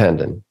stop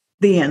pretending.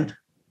 The end.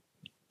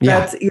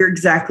 That's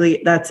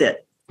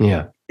it.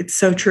 Yeah. It's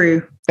so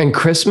true. And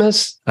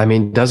Christmas, I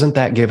mean, doesn't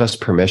that give us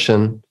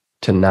permission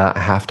to not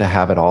have to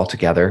have it all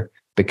together,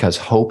 because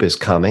hope is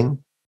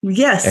coming?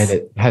 Yes. And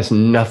it has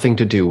nothing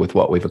to do with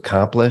what we've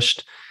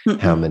accomplished,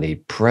 how many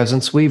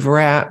presents we've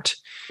wrapped,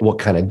 what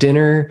kind of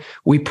dinner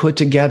we put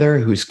together,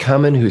 who's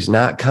coming, who's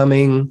not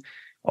coming,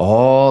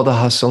 all the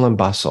hustle and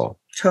bustle.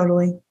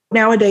 Totally.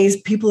 Nowadays,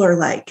 people are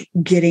like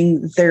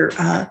getting their,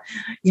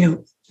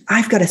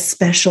 I've got a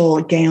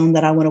special gown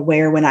that I want to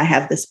wear when I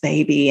have this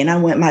baby, and I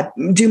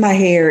want do my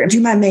hair,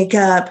 do my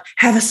makeup,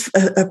 have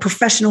a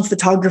professional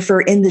photographer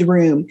in the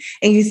room.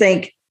 And you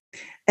think,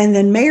 and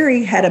then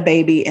Mary had a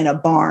baby in a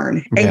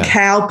barn and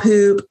cow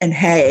poop and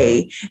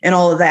hay and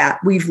all of that.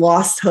 We've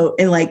lost hope.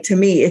 And like, to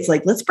me, it's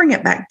like, let's bring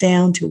it back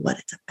down to what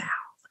it's about.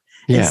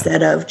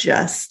 Instead of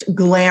just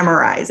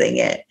glamorizing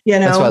it,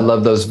 That's why I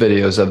love those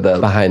videos of the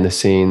behind the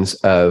scenes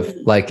of,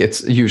 like,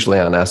 it's usually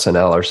on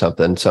SNL or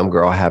something, some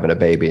girl having a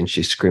baby and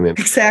she's screaming.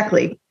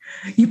 Exactly.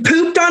 You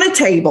pooped on a a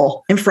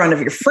table in front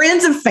of your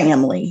friends and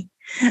family.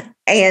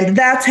 And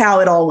that's how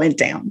it all went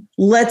down.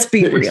 Let's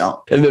be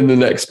real. And then the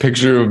next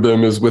picture of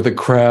them is with a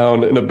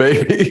crown and a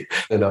baby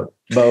and a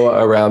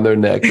boa around their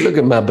neck. Look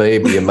at my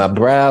baby, and my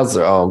brows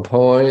are on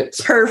point.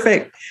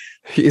 Perfect.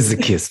 Here's a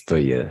kiss for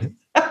you.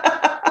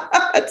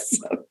 That's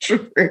so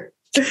true.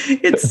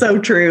 It's so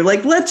true.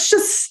 Like, let's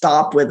just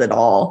stop with it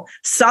all.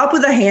 Stop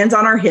with the hands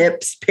on our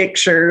hips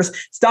pictures.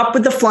 Stop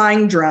with the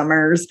flying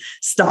drummers.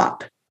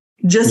 Stop.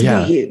 Just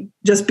be you.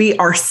 Just be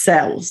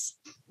ourselves.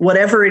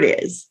 Whatever it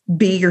is,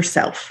 be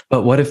yourself.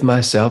 But what if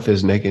myself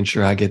is making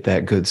sure I get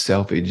that good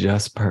selfie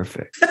just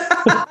perfect?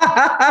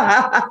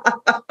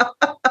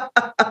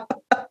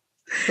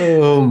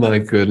 Oh, my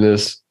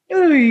goodness.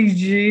 Oh,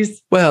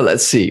 jeez. Well,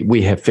 let's see.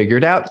 We have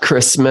figured out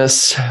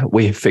Christmas.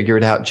 We have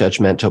figured out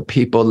judgmental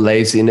people,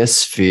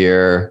 laziness,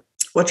 fear.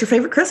 What's your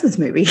favorite Christmas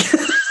movie?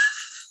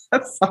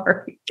 I'm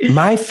sorry.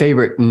 My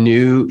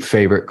new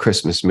favorite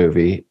Christmas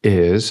movie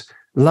is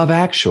Love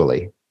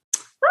Actually.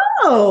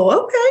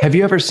 Oh, okay. Have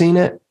you ever seen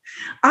it?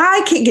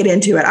 I can't get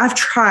into it. I've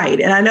tried,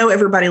 and I know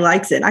everybody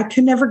likes it. I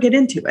could never get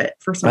into it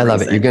for some reason. I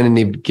love it. You're going to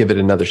need to give it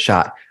another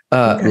shot.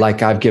 Okay.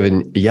 Like I've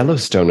given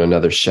Yellowstone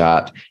another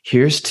shot.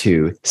 Here's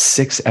to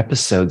 6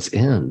 episodes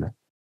in.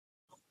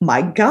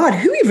 My God,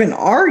 who even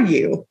are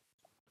you?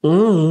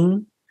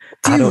 Do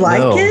you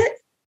like it?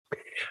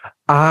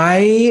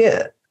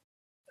 Then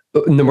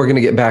we're going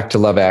to get back to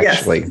Love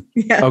Actually.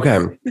 Yes.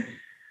 Okay.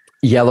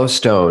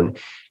 Yellowstone.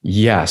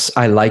 Yes,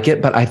 I like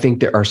it, but I think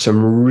there are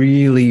some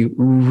really,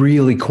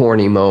 really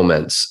corny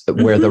moments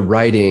where the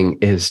writing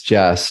is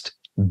just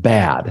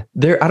bad.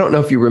 I don't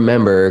know if you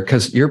remember,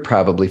 because you're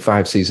probably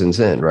 5 seasons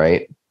in,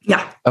 right?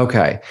 Yeah.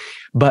 Okay.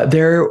 But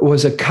there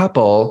was a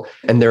couple,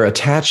 and they're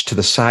attached to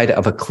the side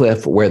of a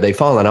cliff where they've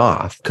fallen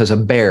off because a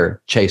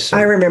bear chased them.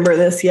 I remember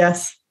this.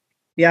 Yes.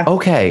 Yeah.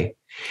 Okay.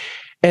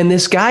 And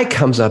this guy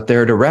comes up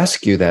there to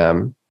rescue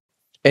them,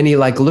 and he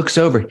looks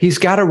over. He's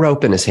got a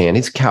rope in his hand.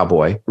 He's a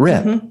cowboy.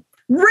 Rip. Mm-hmm.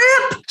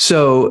 Rip.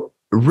 So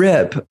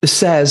Rip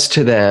says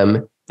to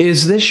them,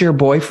 "Is this your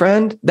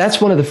boyfriend?" That's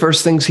one of the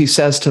first things he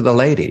says to the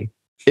lady.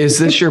 "Is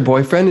this your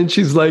boyfriend?" And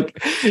she's like,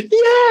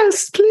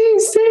 "Yes,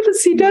 please save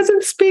us. He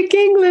doesn't speak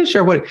English."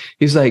 Or what?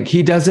 He's like,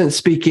 "He doesn't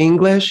speak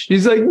English?"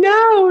 He's like,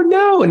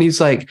 no. And he's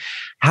like,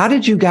 "How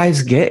did you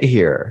guys get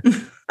here?"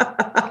 I'm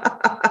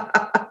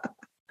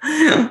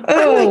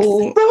like,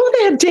 throw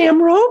that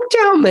damn rope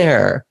down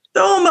there.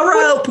 Throw him a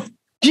rope.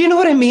 Do you know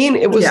what I mean?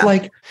 It was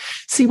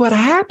see, what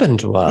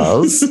happened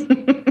was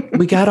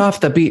we got off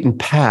the beaten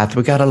path.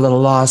 We got a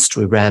little lost.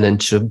 We ran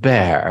into a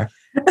bear.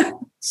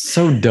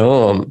 So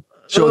dumb.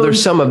 So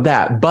there's some of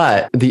that,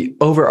 but the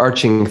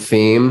overarching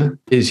theme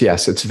is,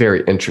 yes, it's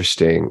very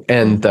interesting.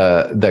 And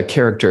the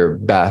character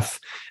Beth,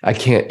 I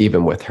can't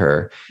even with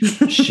her.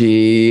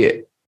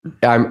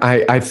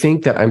 I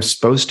think that I'm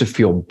supposed to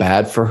feel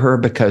bad for her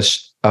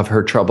because of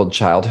her troubled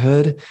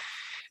childhood.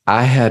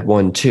 I had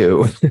one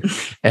too,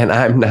 and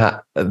I'm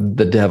not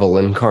the devil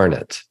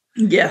incarnate.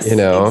 Yes,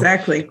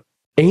 exactly.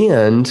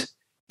 And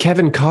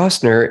Kevin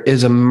Costner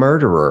is a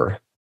murderer.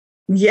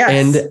 Yes.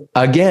 And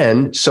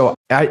again, so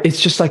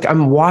it's just like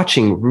I'm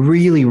watching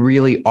really,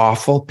 really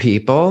awful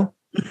people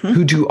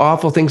who do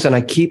awful things. And I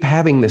keep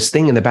having this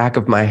thing in the back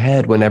of my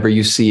head whenever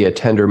you see a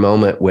tender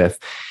moment with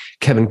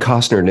Kevin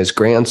Costner and his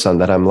grandson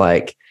that I'm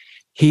like,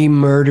 he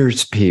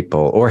murders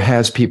people or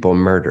has people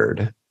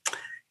murdered.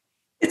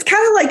 It's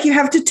kind of like you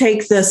have to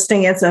take the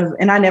stance of,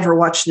 and I never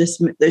watched this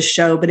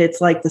show, but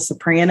it's like The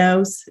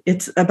Sopranos.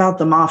 It's about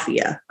the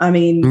mafia. I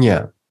mean,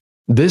 yeah,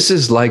 this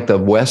is like the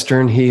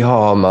Western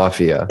hee-haw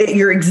mafia.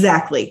 You're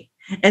exactly.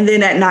 And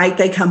then at night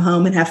they come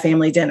home and have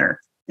family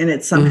dinner, and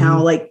it's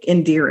somehow like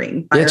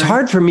endearing. It's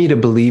hard for me to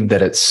believe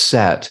that it's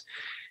set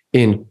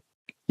in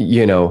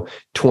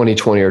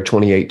 2020 or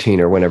 2018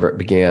 or whenever it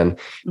began,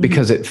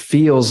 because it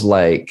feels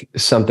like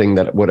something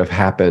that would have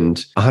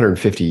happened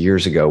 150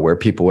 years ago where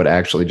people would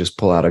actually just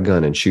pull out a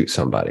gun and shoot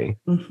somebody.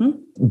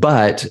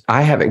 But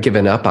I haven't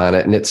given up on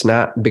it. And it's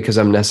not because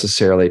I'm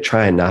necessarily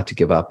trying not to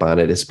give up on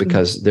it. It's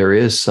because there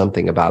is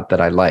something about that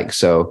I like.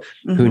 So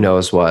who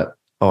knows what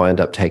I'll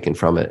end up taking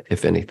from it,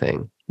 if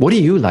anything. What do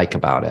you like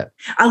about it?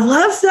 I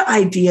love the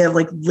idea of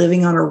like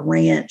living on a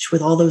ranch with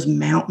all those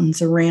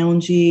mountains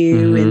around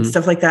you and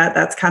stuff like that.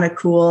 That's kind of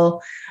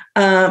cool.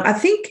 I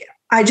think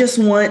I just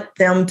want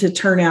them to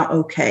turn out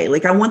okay.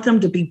 Like I want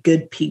them to be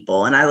good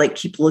people. And I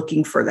keep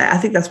looking for that. I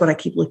think that's what I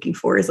keep looking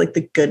for is like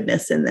the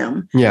goodness in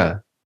them. Yeah.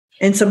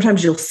 And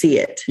sometimes you'll see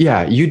it.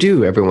 Yeah, you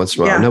do every once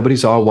in a while. Yeah.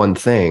 Nobody's all one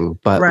thing,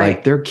 but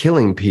like they're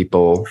killing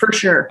people. For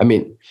sure. I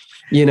mean,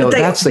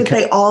 that's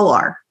they all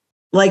are.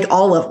 Like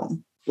all of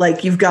them.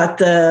 Like you've got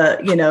the,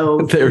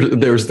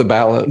 there's the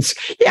balance.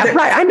 Yeah,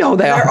 right. I know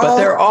that, but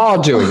they're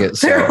all doing it.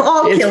 So they're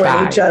all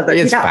killing each other.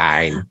 It's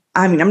fine.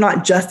 I mean, I'm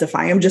not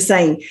justifying. I'm just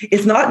saying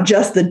it's not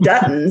just the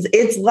Duttons.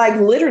 It's like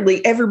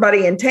literally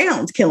everybody in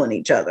town's killing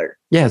each other.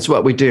 Yeah, it's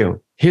what we do.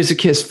 Here's a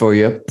kiss for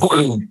you.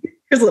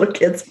 Here's little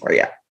kids for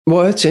you.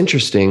 Well, it's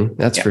interesting.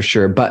 That's for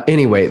sure. But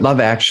anyway, Love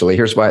Actually,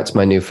 here's why it's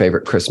my new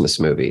favorite Christmas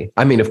movie.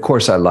 I mean, of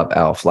course, I love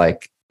Elf.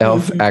 Like,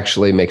 Elf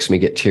actually makes me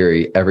get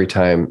teary every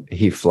time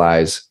he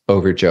flies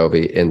over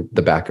Joby in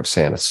the back of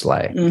Santa's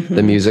sleigh.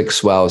 The music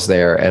swells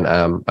there and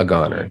I'm a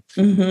goner.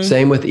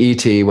 Same with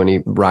E.T. when he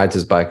rides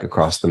his bike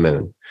across the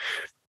moon.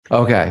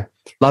 Okay.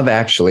 Love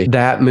Actually.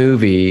 That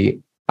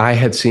movie, I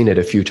had seen it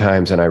a few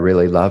times and I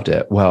really loved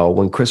it. Well,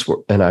 when Chris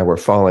and I were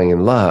falling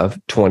in love,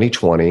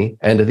 2020,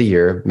 end of the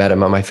year, met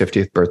him on my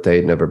 50th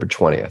birthday, November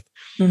 20th.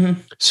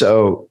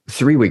 So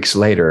 3 weeks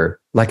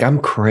later, like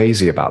I'm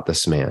crazy about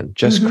this man,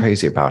 just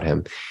crazy about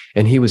him.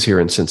 And he was here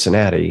in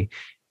Cincinnati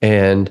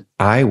and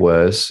I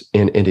was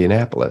in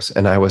Indianapolis.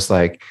 And I was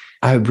like,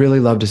 I'd really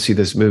love to see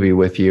this movie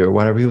with you or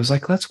whatever. He was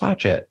like, let's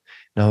watch it.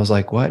 And I was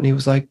like, what? And he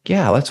was like,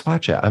 yeah, let's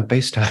watch it on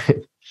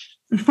FaceTime.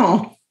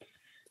 Oh.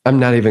 I'm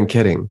not even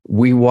kidding.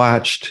 We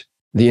watched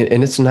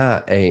and it's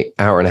not an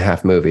hour and a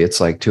half movie.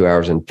 It's like 2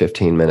 hours and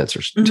 15 minutes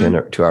or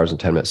 2 hours and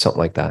 10 minutes, something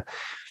like that.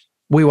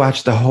 We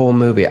watched the whole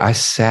movie. I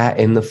sat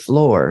in the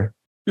floor.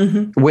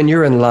 When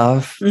you're in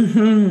love,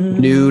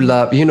 new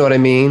love, you know what I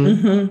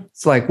mean?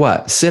 It's like,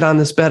 what? Sit on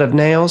this bed of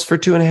nails for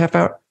 2.5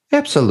 hours?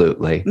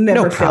 Absolutely.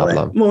 Never no feel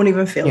problem. It. Won't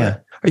even feel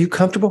it. Are you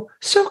comfortable?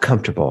 So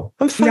comfortable.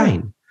 I'm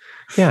fine.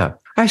 Yeah.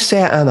 I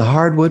sat on the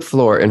hardwood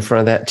floor in front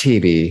of that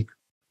TV.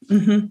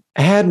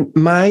 I had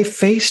my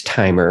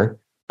FaceTimer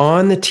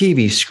on the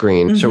TV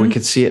screen so we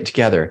could see it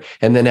together.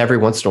 And then every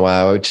once in a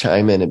while I would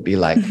chime in and be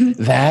like,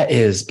 that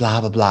is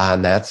blah, blah, blah.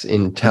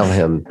 And tell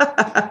him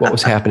what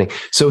was happening.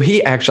 So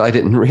he actually, I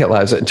didn't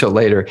realize it until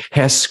later,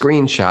 has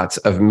screenshots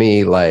of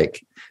me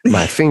like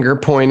my finger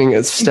pointing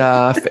at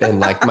stuff and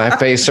like my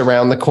face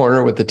around the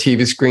corner with the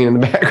TV screen in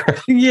the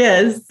background.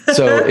 Yes.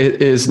 So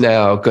it is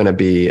now going to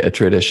be a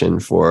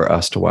tradition for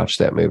us to watch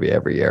that movie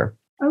every year.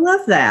 I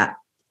love that.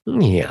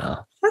 Yeah.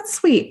 That's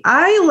sweet.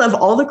 I love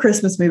all the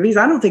Christmas movies.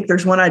 I don't think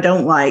there's one I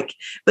don't like,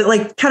 but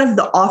like kind of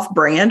the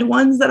off-brand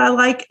ones that I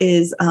like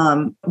is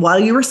While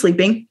You Were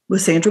Sleeping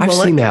with Sandra Bullock.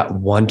 I've seen that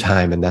one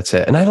time and that's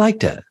it. And I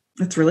liked it.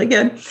 It's really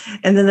good.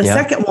 And then the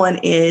second one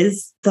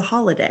is The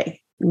Holiday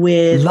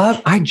with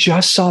I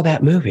just saw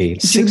that movie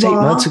 6-8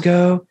 months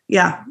ago.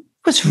 Yeah.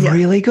 It was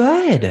really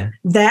good.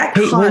 That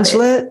Kate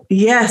Winslet?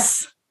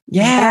 Yes.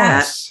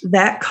 Yes.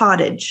 That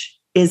cottage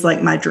is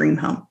like my dream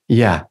home.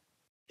 Yeah.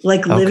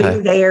 Like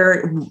living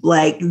there,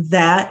 like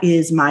that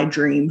is my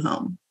dream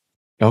home.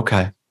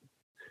 Okay.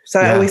 So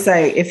I always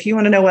say, if you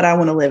want to know what I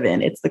want to live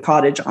in, it's the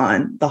cottage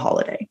on The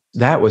Holiday.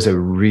 That was a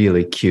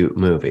really cute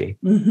movie.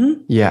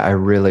 Yeah, I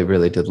really,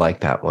 really did like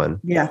that one.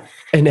 Yeah.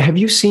 And have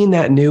you seen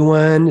that new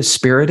one,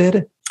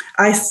 Spirited?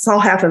 I saw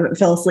half of it and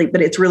fell asleep,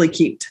 but it's really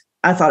cute.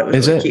 I thought it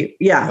was really cute.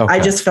 Yeah. Okay. I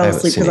just fell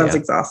asleep because I was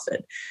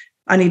exhausted.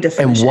 I need to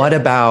finish And what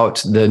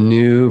about the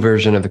new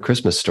version of The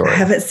Christmas Story? I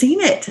haven't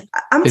seen it.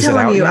 I'm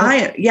telling you,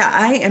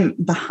 I am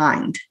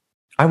behind.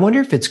 I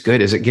wonder if it's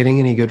good. Is it getting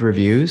any good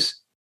reviews?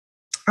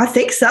 I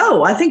think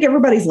so. I think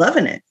everybody's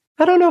loving it.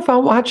 I don't know if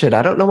I'll watch it.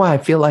 I don't know why I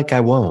feel like I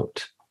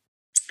won't.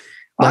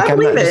 Like I'm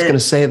not just going to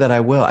say that I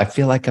will. I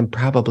feel like I'm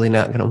probably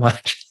not going to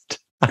watch it.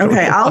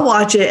 Okay, I'll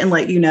watch it and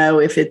let you know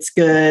if it's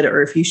good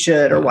or if you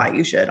should or why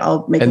you should.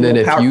 I'll make and a then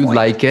if PowerPoint. you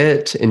like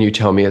it and you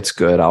tell me it's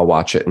good, I'll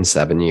watch it in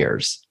 7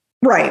 years.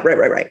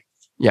 Right.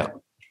 Yeah.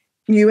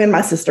 You and my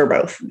sister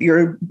both.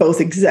 You're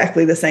both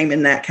exactly the same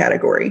in that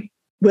category.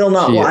 Will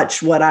not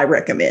watch what I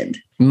recommend.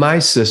 My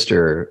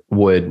sister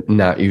would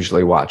not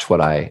usually watch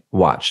what I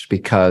watched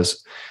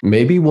because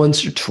maybe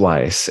once or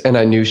twice, and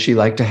I knew she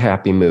liked a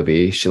happy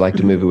movie. She liked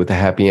a movie with a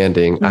happy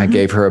ending. I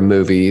gave her a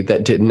movie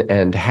that didn't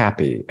end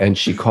happy. And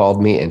she called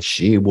me and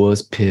she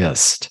was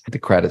pissed. The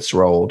credits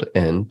rolled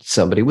and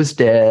somebody was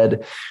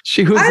dead.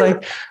 She was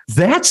like,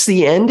 that's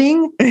the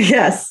ending?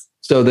 Yes.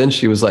 So then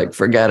she was like,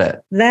 forget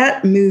it.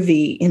 That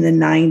movie in the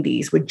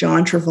 90s with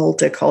John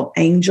Travolta called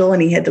Angel,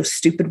 and he had those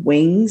stupid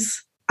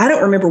wings. I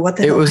don't remember what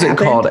the hell happened. It wasn't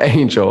called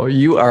Angel.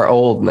 You are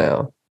old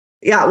now.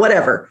 Yeah,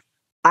 whatever.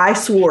 I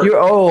swore. You're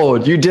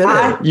old. You did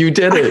it. You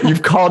did it.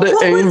 You've called it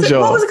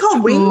Angel. What was it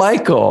called? Wings?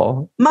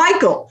 Michael. Wings.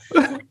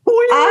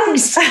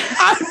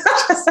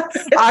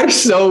 I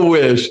so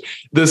wish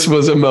this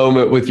was a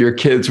moment with your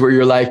kids where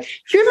you're like,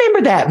 you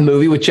remember that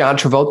movie with John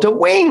Travolta,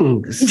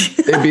 Wings?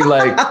 They'd be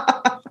like,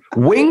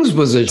 Wings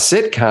was a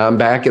sitcom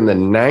back in the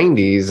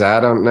 90s.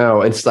 I don't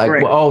know. It's like,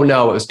 well, oh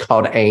no, it was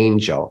called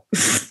Angel.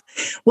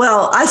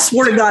 Well, I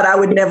swear to God, I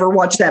would never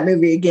watch that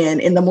movie again.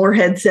 In the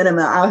Moorhead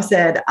Cinema, I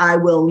said, I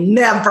will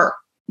never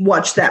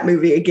watch that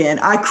movie again.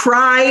 I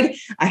cried.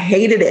 I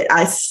hated it.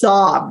 I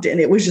sobbed. And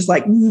it was just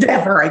like,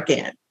 never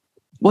again.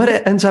 What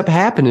ends up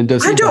happening?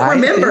 I don't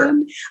remember.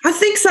 I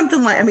think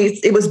something like,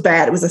 it was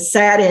bad. It was a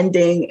sad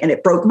ending and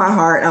it broke my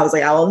heart. I was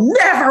like, I will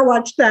never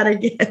watch that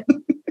again.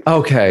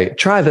 Okay.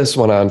 Try this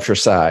one on for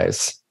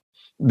size.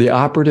 The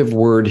operative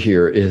word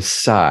here is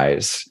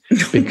size,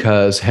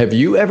 because have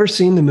you ever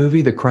seen the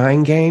movie The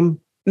Crying Game?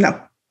 No.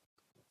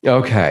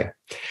 Okay.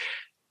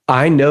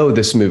 I know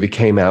this movie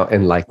came out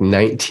in like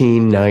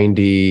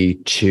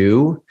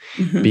 1992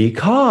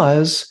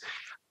 because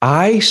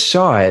I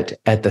saw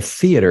it at the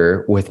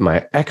theater with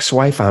my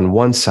ex-wife on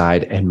one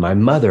side and my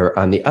mother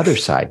on the other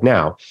side.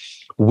 Now,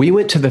 we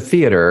went to the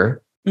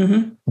theater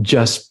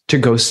just to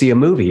go see a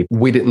movie.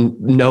 We didn't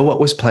know what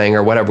was playing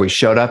or whatever. We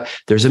showed up.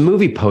 There's a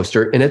movie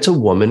poster and it's a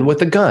woman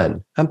with a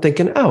gun. I'm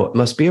thinking, oh, it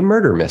must be a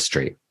murder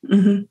mystery.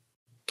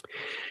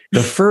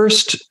 The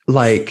first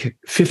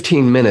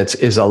 15 minutes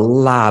is a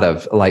lot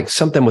of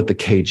something with the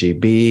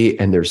KGB.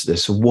 And there's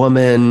this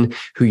woman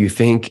who you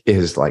think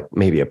is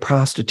maybe a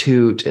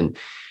prostitute and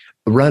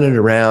running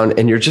around.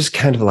 And you're just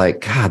kind of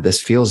like, God,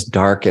 this feels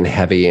dark and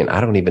heavy. And I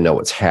don't even know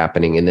what's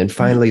happening. And then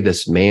finally,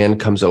 this man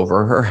comes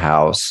over her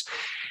house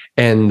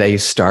and they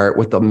start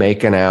with the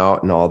making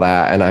out and all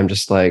that. And I'm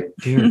just like,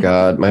 dear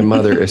God, my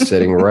mother is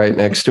sitting right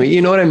next to me.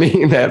 You know what I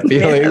mean? That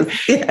feeling.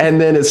 Yes. And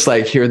then it's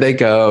like, here they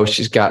go.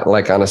 She's got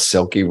on a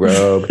silky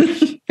robe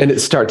and it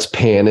starts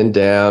panning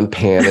down.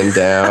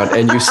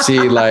 And you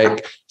see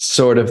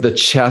sort of the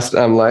chest.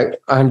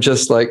 I'm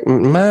just like,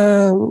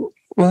 Mom,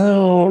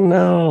 oh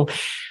no.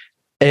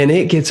 And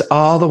it gets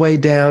all the way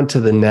down to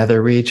the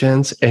nether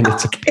regions and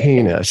it's a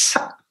penis.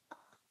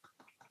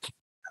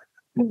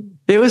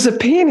 It was a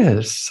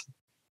penis.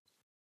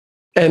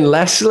 And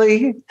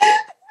Leslie,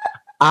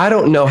 I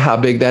don't know how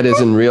big that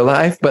is in real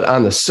life, but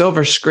on the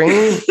silver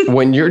screen,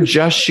 when you're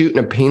just shooting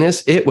a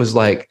penis, it was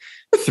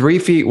 3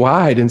 feet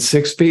wide and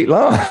 6 feet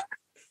long.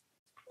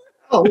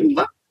 Oh,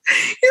 your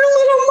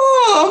little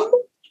mom.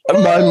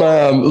 My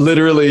mom,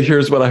 literally,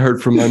 here's what I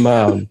heard from my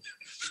mom.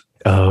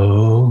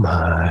 Oh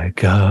my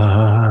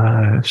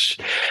gosh.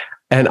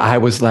 And I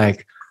was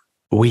like,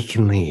 we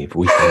can leave.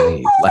 We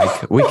can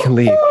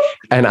leave.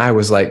 And I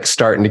was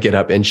starting to get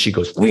up and she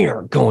goes, we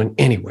aren't going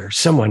anywhere.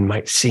 Someone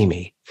might see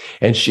me.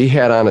 And she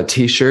had on a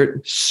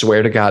t-shirt,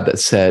 swear to God, that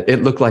said,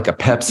 it looked like a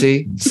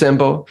Pepsi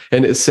symbol.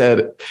 And it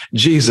said,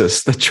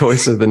 Jesus, the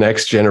choice of the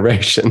next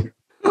generation.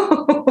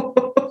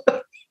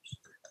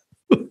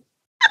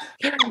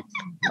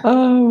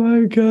 Oh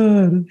my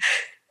God.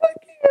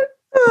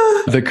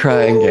 The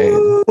crying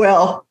game.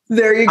 Well,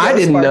 there you go. I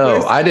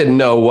didn't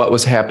know what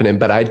was happening,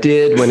 but I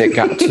did when it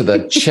got to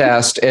the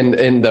chest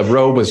and the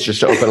robe was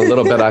just open a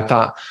little bit. I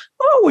thought,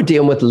 oh, we're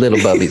dealing with little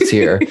bubbies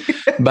here,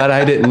 but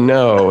I didn't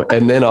know.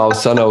 And then all of a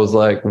sudden I was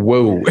like,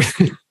 whoa.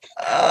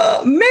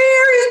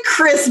 Merry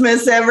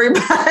Christmas,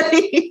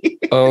 everybody.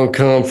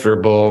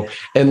 Uncomfortable.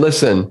 And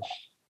listen,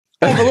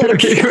 have a little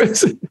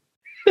kiss.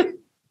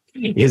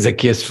 Here's a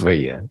kiss for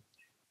you.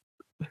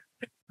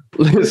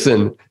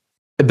 Listen.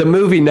 The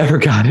movie never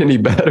got any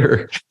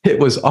better.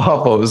 It was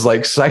awful. It was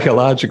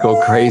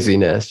psychological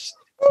craziness.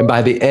 And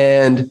by the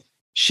end,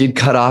 she'd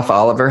cut off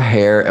all of her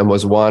hair and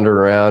was wandering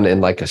around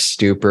in a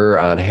stupor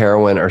on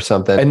heroin or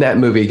something. And that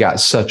movie got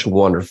such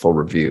wonderful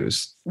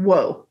reviews.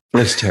 Whoa.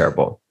 It's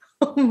terrible.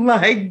 Oh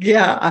my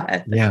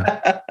God.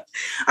 Yeah.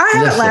 I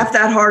haven't laughed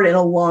that hard in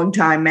a long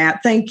time,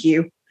 Matt. Thank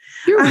you.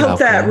 I hope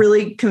that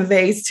really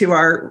conveys to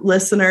our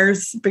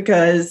listeners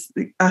because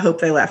I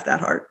hope they laugh that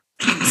hard.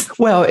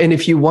 Well, and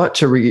if you want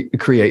to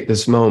recreate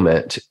this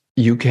moment,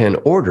 you can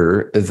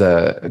order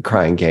the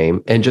crying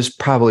game and just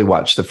probably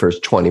watch the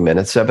first 20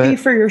 minutes of it. See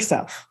for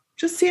yourself.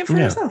 Just see it for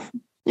yourself.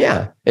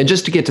 Yeah. And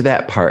just to get to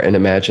that part and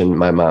imagine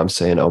my mom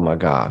saying, oh my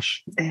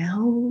gosh.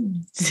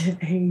 LDG.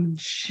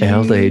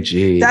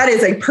 That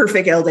is a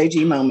perfect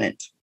LDG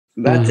moment.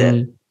 That's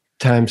it.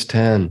 Times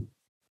 10.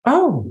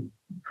 Oh,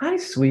 hi,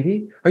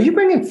 sweetie. Are you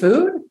bringing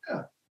food?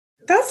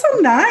 That's so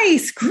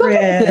nice, Chris. Look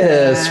at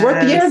this. We're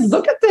at the end.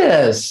 Look at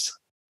this.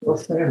 Little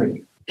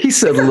Sammy. He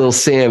said little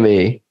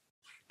Sammy.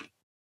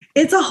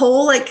 It's a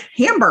whole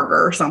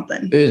hamburger or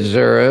something. It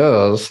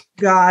sure is.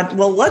 God.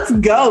 Well, let's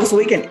go so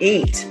we can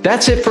eat.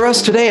 That's it for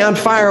us today on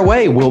Fire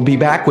Away. We'll be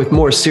back with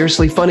more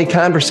seriously funny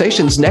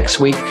conversations next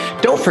week.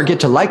 Don't forget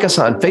to like us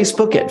on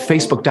Facebook at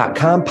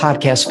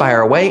facebook.com/Podcast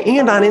Fire Away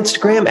and on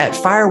Instagram at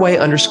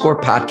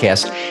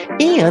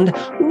fireaway_podcast. And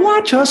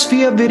watch us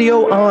via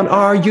video on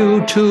our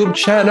YouTube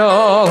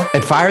channel.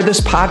 And fire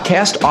this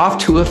podcast off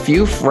to a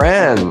few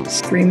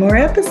friends. 3 more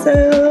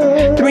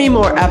episodes. 3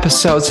 more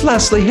episodes.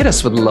 Leslie, hit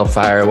us with a little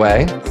fire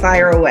away.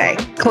 Fire away.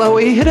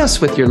 Chloe, hit us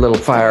with your little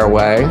fire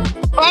away.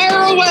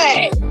 Fire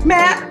away.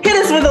 Matt, hit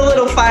us with a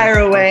little fire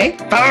away.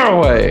 Fire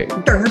away.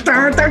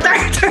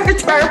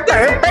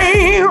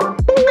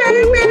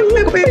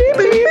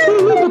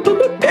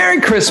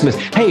 Merry Christmas.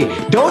 Hey,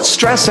 don't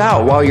stress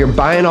out while you're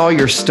buying all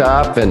your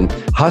stuff and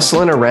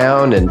hustling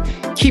around and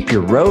keep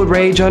your road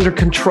rage under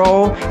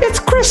control. It's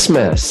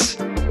Christmas.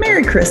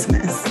 Merry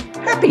Christmas.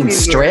 Happy New Year.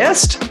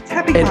 Stressed?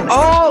 Happy And Hanukkah.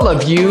 all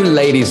of you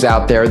ladies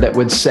out there that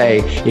would say,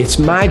 it's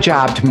my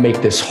job to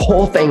make this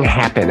whole thing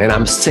happen and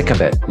I'm sick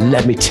of it.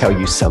 Let me tell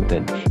you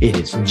something. It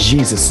is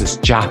Jesus's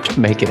job to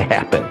make it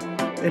happen.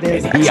 It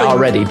is. And he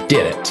already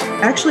did it.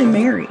 Actually,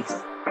 Mary's.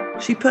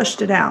 She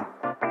pushed it out.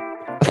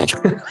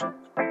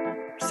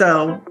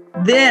 So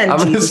then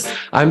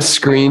I'm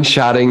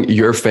screenshotting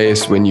your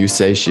face when you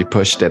say she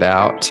pushed it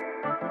out.